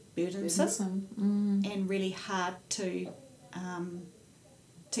burdensome. And really hard to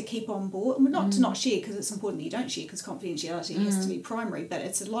keep on board. Well, to not share, because it's important that you don't share, because confidentiality has to be primary, but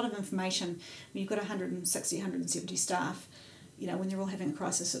it's a lot of information when you've got 160, 170 staff, when they're all having a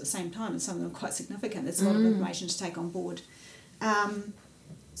crisis at the same time, and some of them are quite significant. There's a lot of information to take on board.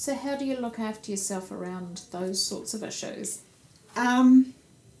 So how do you look after yourself around those sorts of issues?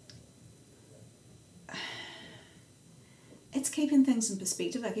 It's keeping things in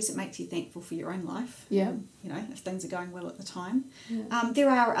perspective. I guess it makes you thankful for your own life. Yeah. If things are going well at the time. Yeah. There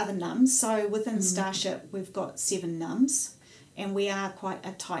are other NUMs. So within Starship, we've got 7 NUMs, and we are quite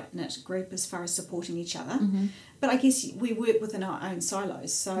a tight-knit group as far as supporting each other. But I guess we work within our own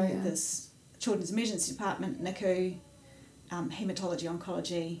silos. So there's Children's Emergency Department, NICU, Haematology,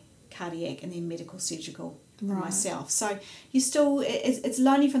 Oncology, Cardiac, and then Medical Surgical, myself. So you still, it's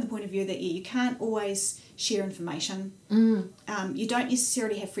lonely from the point of view that you can't always share information. You don't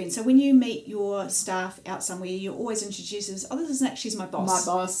necessarily have friends. So when you meet your staff out somewhere, you're always introduced as, she's my boss.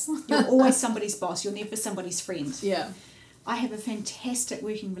 My boss. You're always somebody's boss. You're never somebody's friend. Yeah. I have a fantastic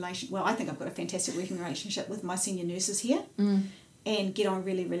working relationship. Well, I think I've got a fantastic working relationship with my senior nurses here, and get on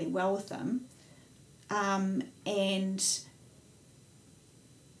really, really well with them. And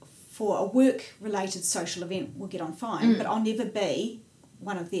for a work-related social event, we'll get on fine, but I'll never be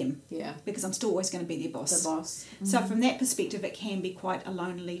one of them. Yeah. Because I'm still always going to be their boss. The boss. So from that perspective, it can be quite a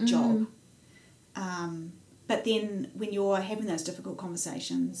lonely job. But then when you're having those difficult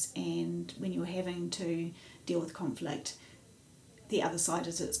conversations, and when you're having to deal with conflict, the other side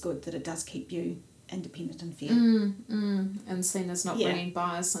is it's good that it does keep you independent and fair. And seen as not bringing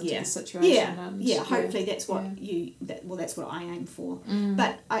bias into the situation. Hopefully that's what that's what I aim for.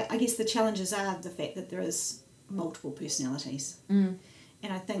 But I guess the challenges are the fact that there is multiple personalities.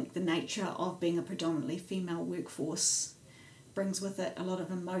 And I think the nature of being a predominantly female workforce brings with it a lot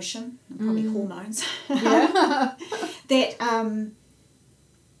of emotion and probably hormones that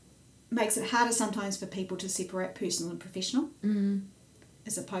makes it harder sometimes for people to separate personal and professional,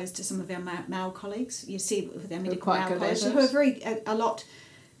 as opposed to some of our male colleagues. You see with our medical male colleagues who are a lot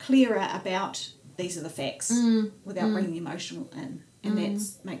clearer about these are the facts without bringing the emotional in, and that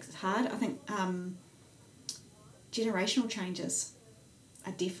makes it hard. I think generational changes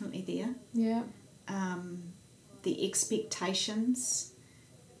are definitely there. Yeah. The expectations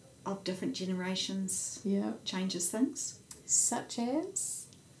of different generations changes things. Such as?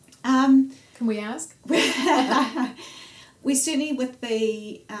 Can we ask? We certainly, with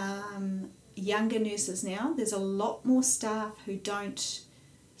the younger nurses now, there's a lot more staff who don't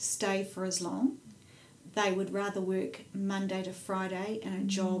stay for as long. They would rather work Monday to Friday in a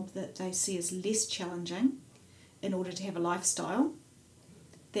job that they see as less challenging in order to have a lifestyle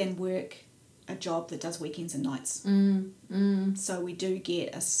than work a job that does weekends and nights. So we do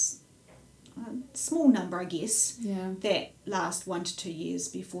get a small number, I guess, that last 1 to 2 years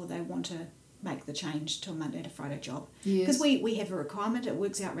before they want to make the change to a Monday to Friday job. Because we have a requirement. It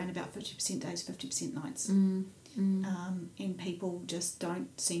works out around about 50% days, 50% nights. And people just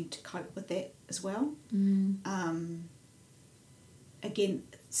don't seem to cope with that as well. Again,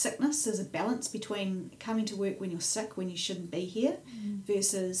 sickness is a balance between coming to work when you're sick, when you shouldn't be here,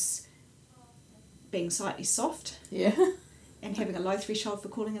 versus being slightly soft and having a low threshold for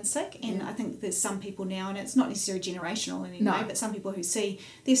calling in sick. And I think there's some people now, and it's not necessarily generational in any way, but some people who see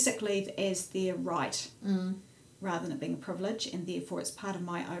their sick leave as their right rather than it being a privilege, and therefore it's part of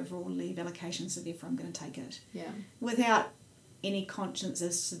my overall leave allocation, so therefore I'm going to take it. Without any conscience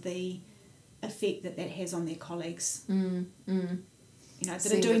as to the effect that has on their colleagues.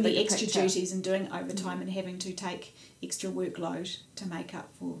 That are doing the extra duties and doing overtime and having to take extra workload to make up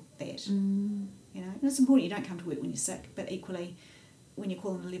for that. you know. And it's important you don't come to work when you're sick, but equally, when you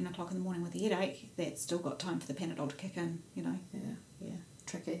call in at 11 o'clock in the morning with a headache, that's still got time for the Panadol to kick in, you know. Yeah.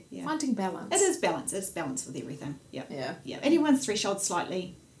 Tricky. Yeah. Finding balance. It is balance. It's balance with everything. Yeah. Yeah. Anyone's threshold's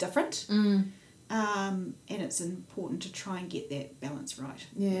slightly different. Mm. And it's important to try and get that balance right.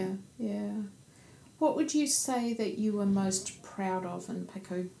 Yeah. What would you say that you were most proud of in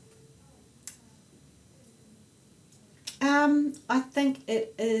Paku? I think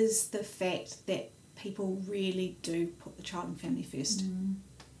it is the fact that people really do put the child and family first.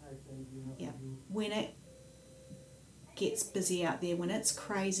 Yeah. When it gets busy out there, when it's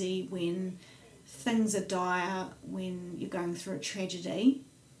crazy, when things are dire, when you're going through a tragedy,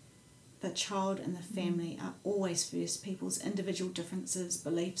 the child and the family are always first. People's individual differences,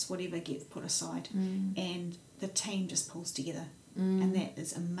 beliefs, whatever, gets put aside, and the team just pulls together. And that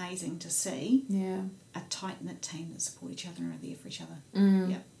is amazing to see. Yeah. A tight-knit team that support each other and are there for each other.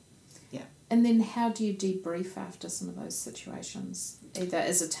 Yeah. And then how do you debrief after some of those situations, either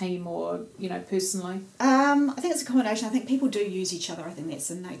as a team or, you know, personally? I think it's a combination. I think people do use each other. I think that's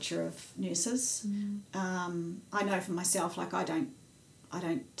the nature of nurses. I know for myself, like I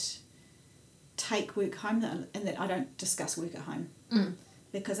don't take work home, and that I don't discuss work at home,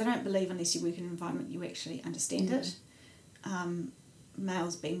 because I don't believe unless you work in an environment you actually understand it.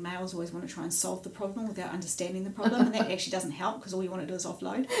 Males being males always want to try and solve the problem without understanding the problem, and that actually doesn't help because all you want to do is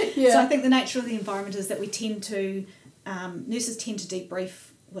offload. So I think the nature of the environment is that we tend to nurses tend to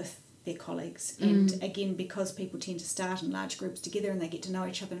debrief with their colleagues, and again, because people tend to start in large groups together and they get to know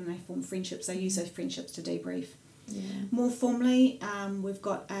each other and they form friendships, they use those friendships to debrief. More formally, we've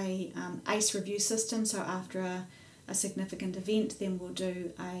got a ACE review system, so after a significant event, then we'll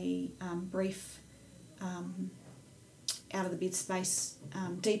do a brief out of the bed space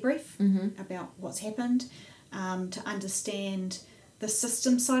debrief about what's happened, to understand the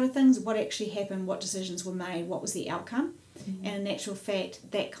system side of things, what actually happened, what decisions were made, what was the outcome. And in actual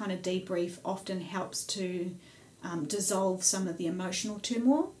fact, that kind of debrief often helps to dissolve some of the emotional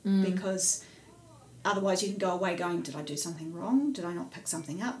turmoil, because otherwise you can go away going, did I do something wrong? Did I not pick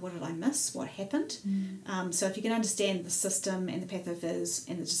something up? What did I miss? What happened? So if you can understand the system and the pathophys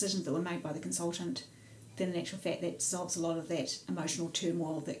and the decisions that were made by the consultant, then in actual fact that dissolves a lot of that emotional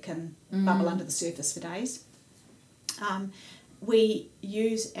turmoil that can bubble under the surface for days. We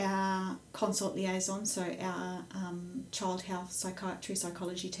use our consult liaison, so our child health, psychiatry,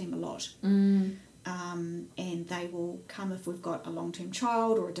 psychology team a lot. And they will come if we've got a long-term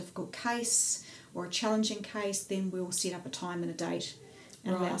child or a difficult case or a challenging case, then we'll set up a time and a date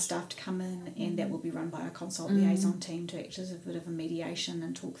and allow staff to come in, and that will be run by our consult liaison team to act as a bit of a mediation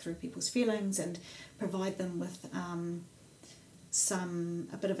and talk through people's feelings and provide them with a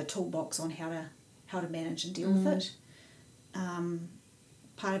bit of a toolbox on how to manage and deal with it.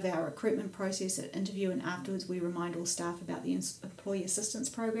 Part of our recruitment process at interview and afterwards, we remind all staff about the employee assistance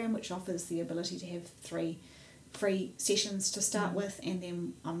program, which offers the ability to have 3 free sessions to start with, and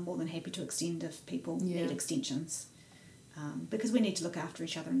then I'm more than happy to extend if people need extensions, because we need to look after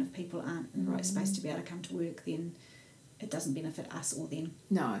each other, and if people aren't in the right space to be able to come to work, then it doesn't benefit us or them.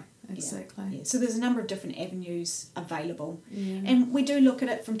 No, exactly. Yeah. So there's a number of different avenues available, and we do look at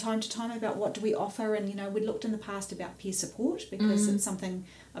it from time to time about what do we offer, and we looked in the past about peer support, because it's something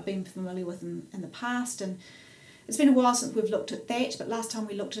I've been familiar with in the past, and it's been a while since we've looked at that, but last time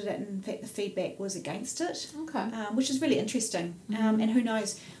we looked at it, in fact the feedback was against it, which is really interesting. And who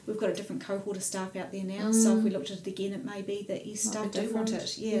knows, we've got a different cohort of staff out there now, so if we looked at it again, it may be that staff do want it.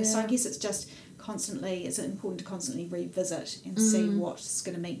 So I guess it's just it's important to constantly revisit and see what's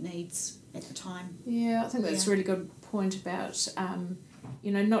going to meet needs at the time. I think that's a really good point about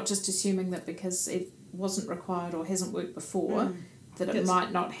not just assuming that because it wasn't required or hasn't worked before that it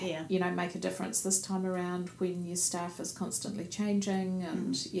might not make a difference this time around when your staff is constantly changing.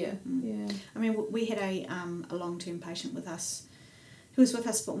 And I mean, we had a long-term patient with us who was with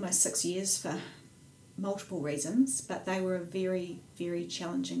us for almost 6 years for multiple reasons, but they were a very, very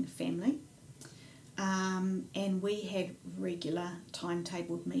challenging family. And we had regular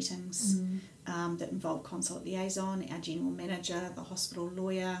timetabled meetings that involved consult liaison, our general manager, the hospital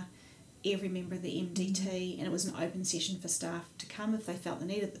lawyer, every member of the MDT, and it was an open session for staff to come if they felt the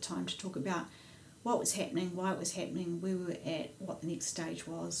need at the time to talk about what was happening, why it was happening, where we were at, what the next stage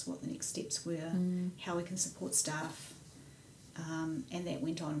was, what the next steps were, how we can support staff. And that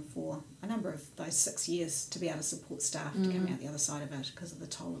went on for a number of those 6 years to be able to support staff to come out the other side of it because of the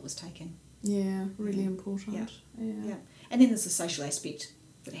toll it was taking. Yeah, really important. Yeah. And then there's the social aspect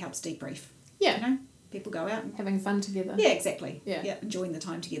that helps debrief. Yeah. People go out and having fun together. Yeah, exactly. Yeah, enjoying the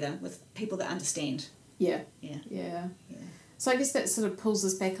time together with people that understand. Yeah. So I guess that sort of pulls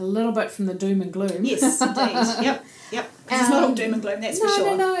us back a little bit from the doom and gloom. Yes, indeed. Yep. Because it's not all doom and gloom, that's for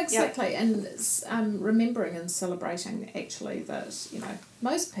sure. No, exactly. Yep. And it's, remembering and celebrating actually that, you know,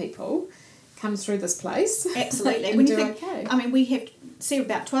 most people come through this place. Absolutely. and when do you think, okay. I mean, we see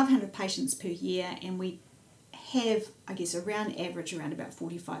about 1,200 patients per year, and we have, I guess, around about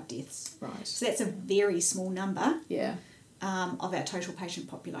 45 deaths. Right. So that's a very small number. Yeah. Of our total patient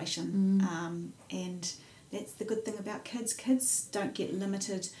population. And that's the good thing about kids. Kids don't get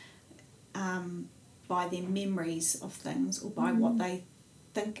limited by their memories of things or by what they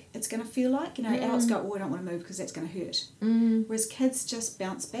think it's going to feel like. You know, adults go, I don't want to move because that's going to hurt. Whereas kids just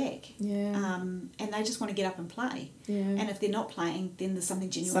bounce back. Yeah. And they just want to get up and play. Yeah. And if they're not playing, then there's something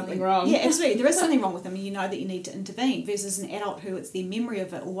genuinely wrong. Yeah, absolutely. There is something wrong with them, and you know that you need to intervene, versus an adult who it's their memory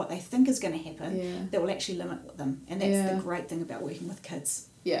of it or what they think is going to happen that will actually limit them. And that's the great thing about working with kids.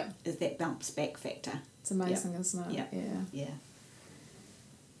 Yeah. Is that bounce back factor. It's amazing, isn't it? Yeah.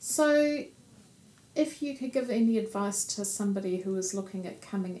 So, if you could give any advice to somebody who is looking at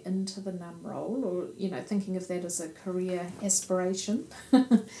coming into the NUM role, or, you know, thinking of that as a career aspiration,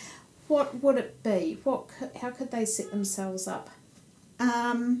 what would it be? How could they set themselves up?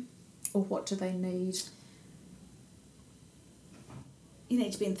 Or what do they need? You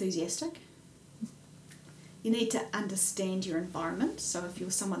need to be enthusiastic. You need to understand your environment. So if you're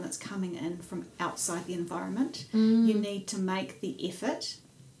someone that's coming in from outside the environment, you need to make the effort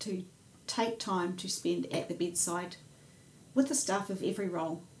to take time to spend at the bedside with the staff of every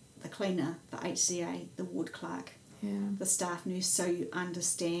role, the cleaner, the HCA, the ward clerk, the staff nurse, so you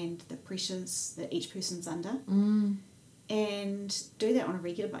understand the pressures that each person's under, and do that on a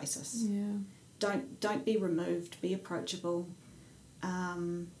regular basis. Don't be removed, be approachable,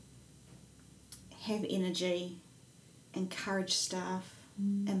 have energy, encourage staff,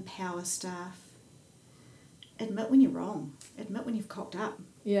 empower staff, admit when you're wrong, admit when you've cocked up.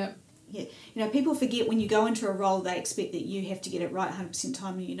 Yeah, you know, people forget when you go into a role, they expect that you have to get it right 100%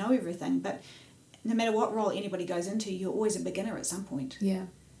 time and you know everything, but no matter what role anybody goes into, you're always a beginner at some point. Yeah.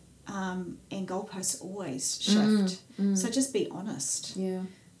 And goalposts always shift. So just be honest. Yeah.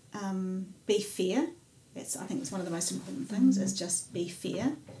 Be fair. I think it's one of the most important things, is just be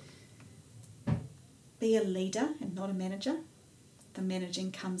fair. Be a leader and not a manager. The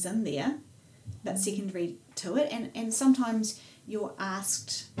managing comes in there, but secondary to it. And sometimes you're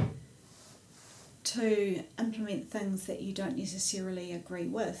asked to implement things that you don't necessarily agree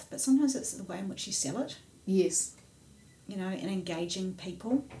with, but sometimes it's the way in which you sell it. Yes. You know, and engaging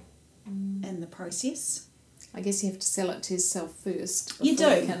people in the process. I guess you have to sell it to yourself first. You do,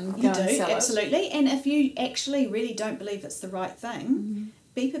 absolutely. And if you actually really don't believe it's the right thing,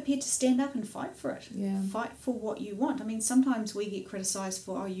 be prepared to stand up and fight for it. Yeah. Fight for what you want. I mean, sometimes we get criticised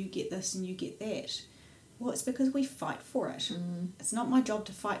for, you get this and you get that. Well, it's because we fight for it. It's not my job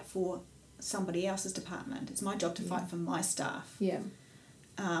to fight for somebody else's department. It's my job to fight for my staff. Yeah.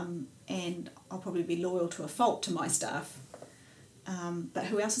 And I'll probably be loyal to a fault to my staff. But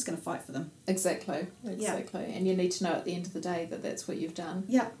who else is going to fight for them? Exactly. And you need to know at the end of the day that that's what you've done.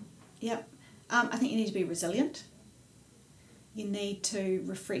 Yeah. I think you need to be resilient. You need to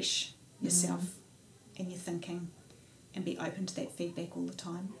refresh yourself and your thinking and be open to that feedback all the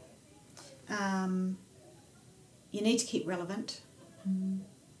time. You need to keep relevant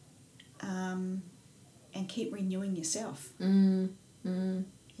and keep renewing yourself.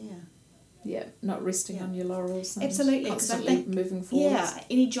 Yeah, not resting on your laurels. And absolutely, constantly moving forward. Yeah,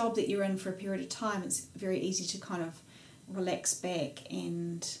 any job that you're in for a period of time, it's very easy to kind of relax back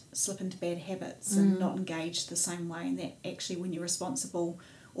and slip into bad habits and not engage the same way, and that actually when you're responsible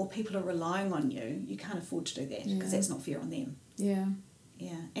or people are relying on you, you can't afford to do that because that's not fair on them. Yeah.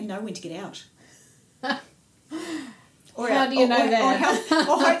 And know when to get out. How do you know that?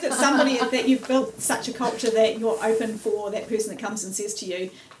 Or hope that somebody, that you've built such a culture that you're open for that person that comes and says to you,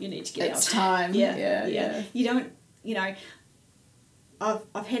 you need to get out. It's time. Yeah. You don't, you know,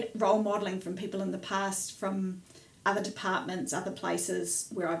 I've had role modelling from people in the past, from other departments, other places,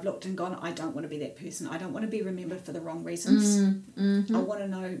 where I've looked and gone, I don't want to be that person. I don't want to be remembered for the wrong reasons. I want to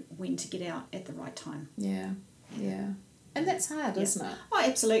know when to get out at the right time. Yeah. And that's hard, isn't it? Oh,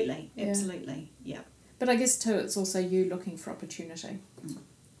 absolutely. Yeah. But I guess too, it's also you looking for opportunity.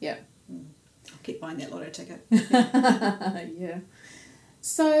 Yeah. I'll keep buying that lotto ticket. Yeah.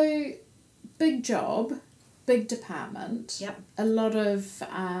 So, big job, big department. Yep. A lot of,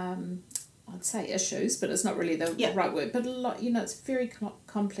 I'd say issues, but it's not really the right word. But a lot, it's a very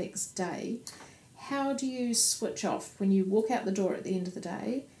complex day. How do you switch off when you walk out the door at the end of the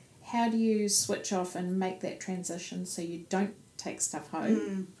day? How do you switch off and make that transition so you don't take stuff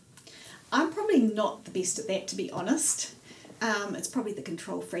home? I'm probably not the best at that, to be honest. It's probably the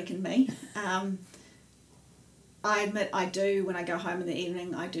control freak in me. I admit I do, when I go home in the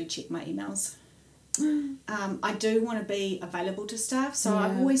evening, I do check my emails. I do want to be available to staff, so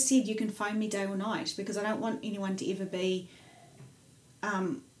I've always said you can phone me day or night, because I don't want anyone to ever be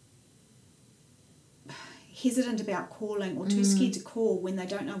hesitant about calling or too scared to call when they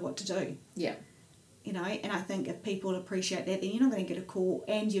don't know what to do. Yeah. You know, and I think if people appreciate that, then you're not going to get a call,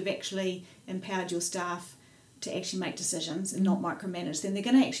 and you've actually empowered your staff to actually make decisions and not micromanage, then they're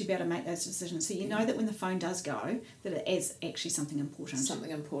going to actually be able to make those decisions. So you know that when the phone does go, that it is actually something important. Something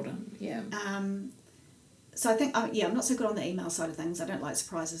important, yeah. So I think, I'm not so good on the email side of things. I don't like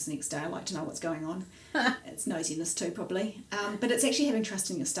surprises the next day. I like to know what's going on. It's nosiness too, probably. But it's actually having trust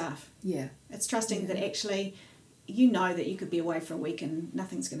in your staff. Yeah. It's trusting that actually you know that you could be away for a week and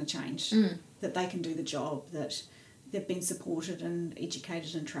nothing's going to change. That they can do the job, that they've been supported and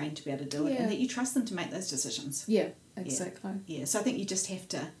educated and trained to be able to do it, and that you trust them to make those decisions. Yeah, exactly. Yeah, so I think you just have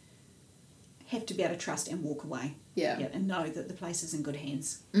to be able to trust and walk away. Yeah. And know that the place is in good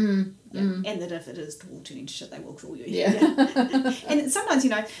hands. And that if it is all turning to shit, they will call you. Yeah. And sometimes,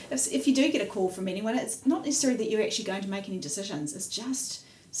 you know, if you do get a call from anyone, it's not necessarily that you're actually going to make any decisions. It's just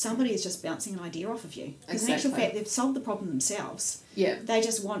somebody is just bouncing an idea off of you. Because in actual fact, they've solved the problem themselves. Yeah. They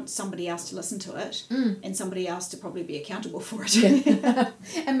just want somebody else to listen to it and somebody else to probably be accountable for it. Yeah.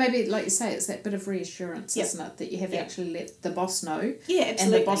 And maybe, like you say, it's that bit of reassurance, isn't it? That you have actually let the boss know. Yeah, absolutely.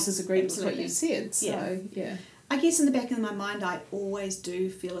 And the boss has agreed with what you said. So, yeah. I guess in the back of my mind, I always do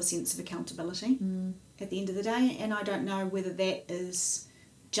feel a sense of accountability at the end of the day. And I don't know whether that is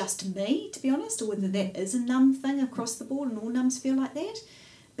just me, to be honest, or whether that is a NUM thing across the board and all NUMs feel like that.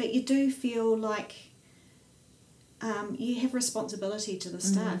 But you do feel like you have responsibility to the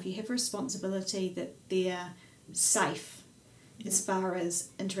staff. You have responsibility that they're safe as far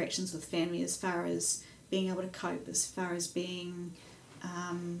as interactions with family, as far as being able to cope, as far as being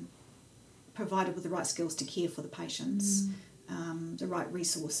provided with the right skills to care for the patients, the right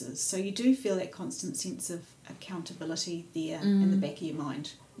resources. So you do feel that constant sense of accountability there in the back of your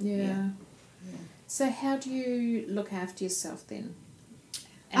mind. Yeah. So how do you look after yourself then?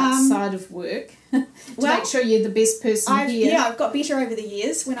 Outside of work, to make sure you're the best person here. Yeah, I've got better over the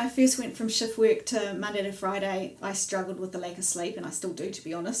years. When I first went from shift work to Monday to Friday, I struggled with the lack of sleep, and I still do, to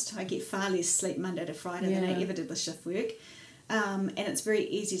be honest. I get far less sleep Monday to Friday than I ever did with shift work. And it's very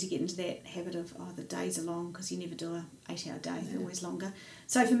easy to get into that habit of, the days are long, because you never do a 8-hour day, they're always longer.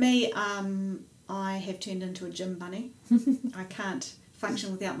 So for me, I have turned into a gym bunny. I can't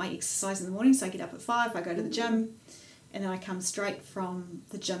function without my exercise in the morning, so I get up at 5, I go to the gym, and then I come straight from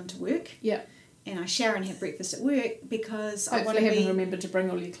the gym to work. Yeah. And I shower and have breakfast at work, because I want Hopefully to haven't remembered to bring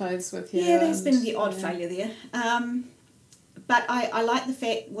all your clothes with you. Yeah, there's been the odd failure there. But I like the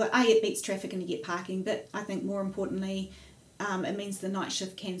fact, it beats traffic and you get parking, but I think more importantly, it means the night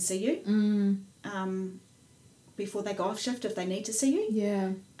shift can see you before they go off shift if they need to see you. Yeah.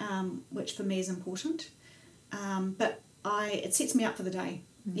 Which for me is important. But it sets me up for the day.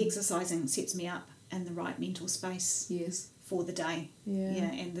 Exercising sets me up in the right mental space for the day.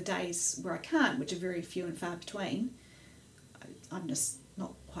 Yeah. And the days where I can't, which are very few and far between, I'm just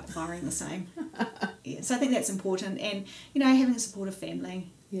not quite firing the same. So I think that's important. And, having a supportive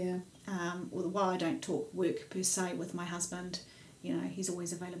family. Yeah. While I don't talk work per se with my husband, he's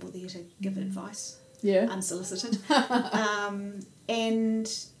always available there to give advice. Yeah. Unsolicited. And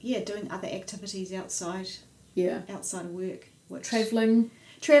doing other activities outside of work.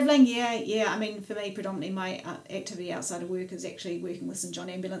 Travelling, yeah. I mean, for me, predominantly my activity outside of work is actually working with St John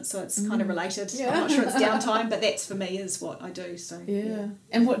Ambulance, so it's kind of related. Yeah. I'm not sure it's downtime, but that's for me is what I do. So yeah.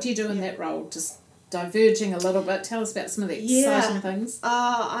 And what do you do in that role? Just diverging a little bit. Tell us about some of the exciting things.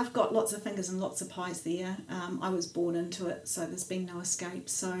 I've got lots of fingers and lots of pies there. I was born into it, so there's been no escape.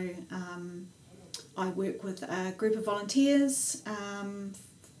 So I work with a group of volunteers,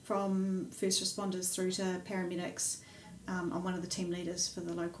 from first responders through to paramedics. I'm one of the team leaders for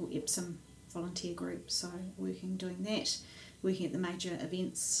the local Epsom volunteer group, so doing that, working at the major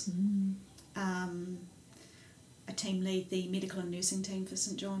events. I team lead the medical and nursing team for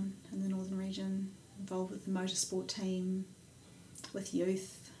St John in the Northern Region, involved with the motorsport team, with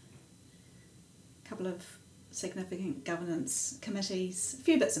youth, a couple of significant governance committees, a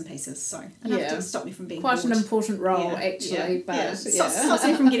few bits and pieces, so enough to stop me from being quite bored. An important role actually, but stops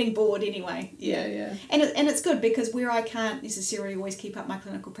me from getting bored anyway. Yeah. And it's good because where I can't necessarily always keep up my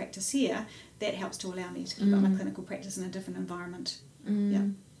clinical practice here, that helps to allow me to keep up my clinical practice in a different environment. Yeah.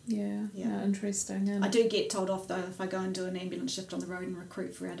 No, interesting. And I do get told off though if I go and do an ambulance shift on the road and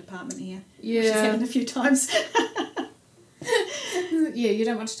recruit for our department here. Yeah. Which has happened a few times. you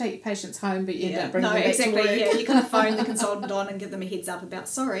don't want to take your patients home, but you end up bringing them back exactly. to work. Yeah, you kind of phone the consultant on and give them a heads up about,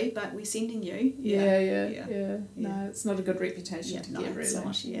 sorry, but we're sending you. Yeah. No, it's not a good reputation to get, really. It's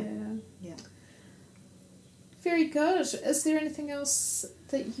not, yeah. Very good. Is there anything else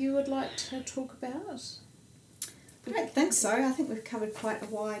that you would like to talk about? I don't think so. I think we've covered quite a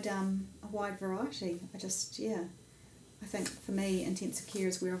wide variety. I think for me, intensive care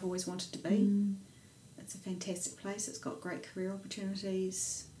is where I've always wanted to be. It's a fantastic place. It's got great career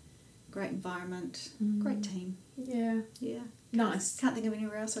opportunities, great environment, great team. Yeah. Nice. Can't think of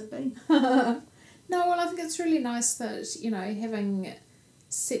anywhere else I'd be. No, well, I think it's really nice that, having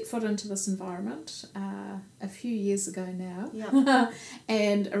set foot into this environment a few years ago now,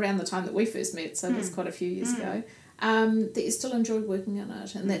 and around the time that we first met, so that's quite a few years ago, that you still enjoy working in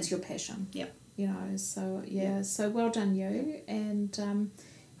it, and that's your passion. Yep. So well done you, and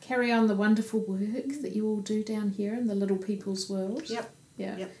carry on the wonderful work that you all do down here in the Little People's World. Yep.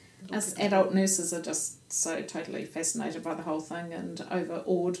 Us adult nurses are just so totally fascinated by the whole thing and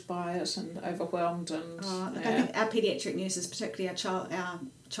overawed by it and overwhelmed. And I think our paediatric nurses, particularly our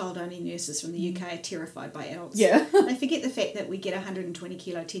child-only nurses from the UK, are terrified by adults. Yeah. They forget the fact that we get 120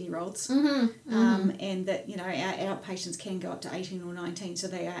 kilo 10-year-olds, and that our adult patients can go up to 18 or 19, so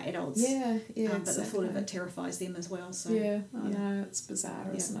they are adults. But the thought of it terrifies them as well. So I know, it's bizarre,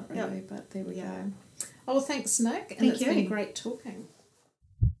 isn't it, really? Yep. But there we go. Oh, thanks, Nick. Thank it's you. been great talking.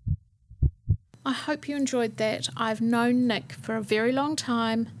 I hope you enjoyed that. I've known Nick for a very long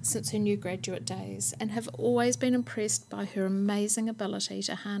time, since her new graduate days, and have always been impressed by her amazing ability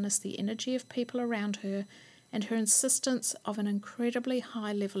to harness the energy of people around her and her insistence of an incredibly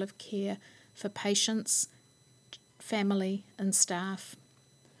high level of care for patients, family and staff.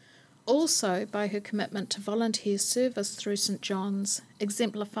 Also by her commitment to volunteer service through St John's,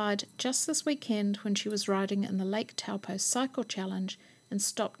 exemplified just this weekend when she was riding in the Lake Taupo Cycle Challenge and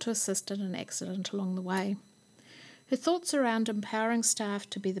stopped to assist in an accident along the way. Her thoughts around empowering staff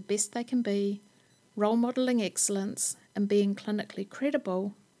to be the best they can be, role modelling excellence, and being clinically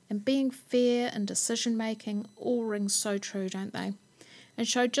credible, and being fair in decision-making all ring so true, don't they? And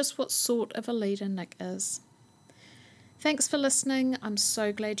show just what sort of a leader Nick is. Thanks for listening. I'm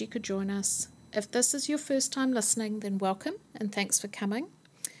so glad you could join us. If this is your first time listening, then welcome and thanks for coming.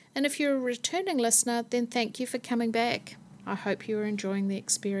 And if you're a returning listener, then thank you for coming back. I hope you are enjoying the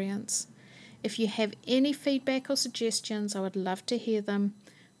experience. If you have any feedback or suggestions, I would love to hear them.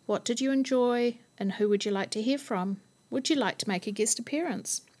 What did you enjoy and who would you like to hear from? Would you like to make a guest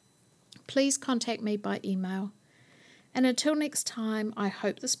appearance? Please contact me by email. And until next time, I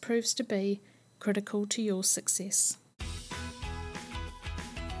hope this proves to be critical to your success.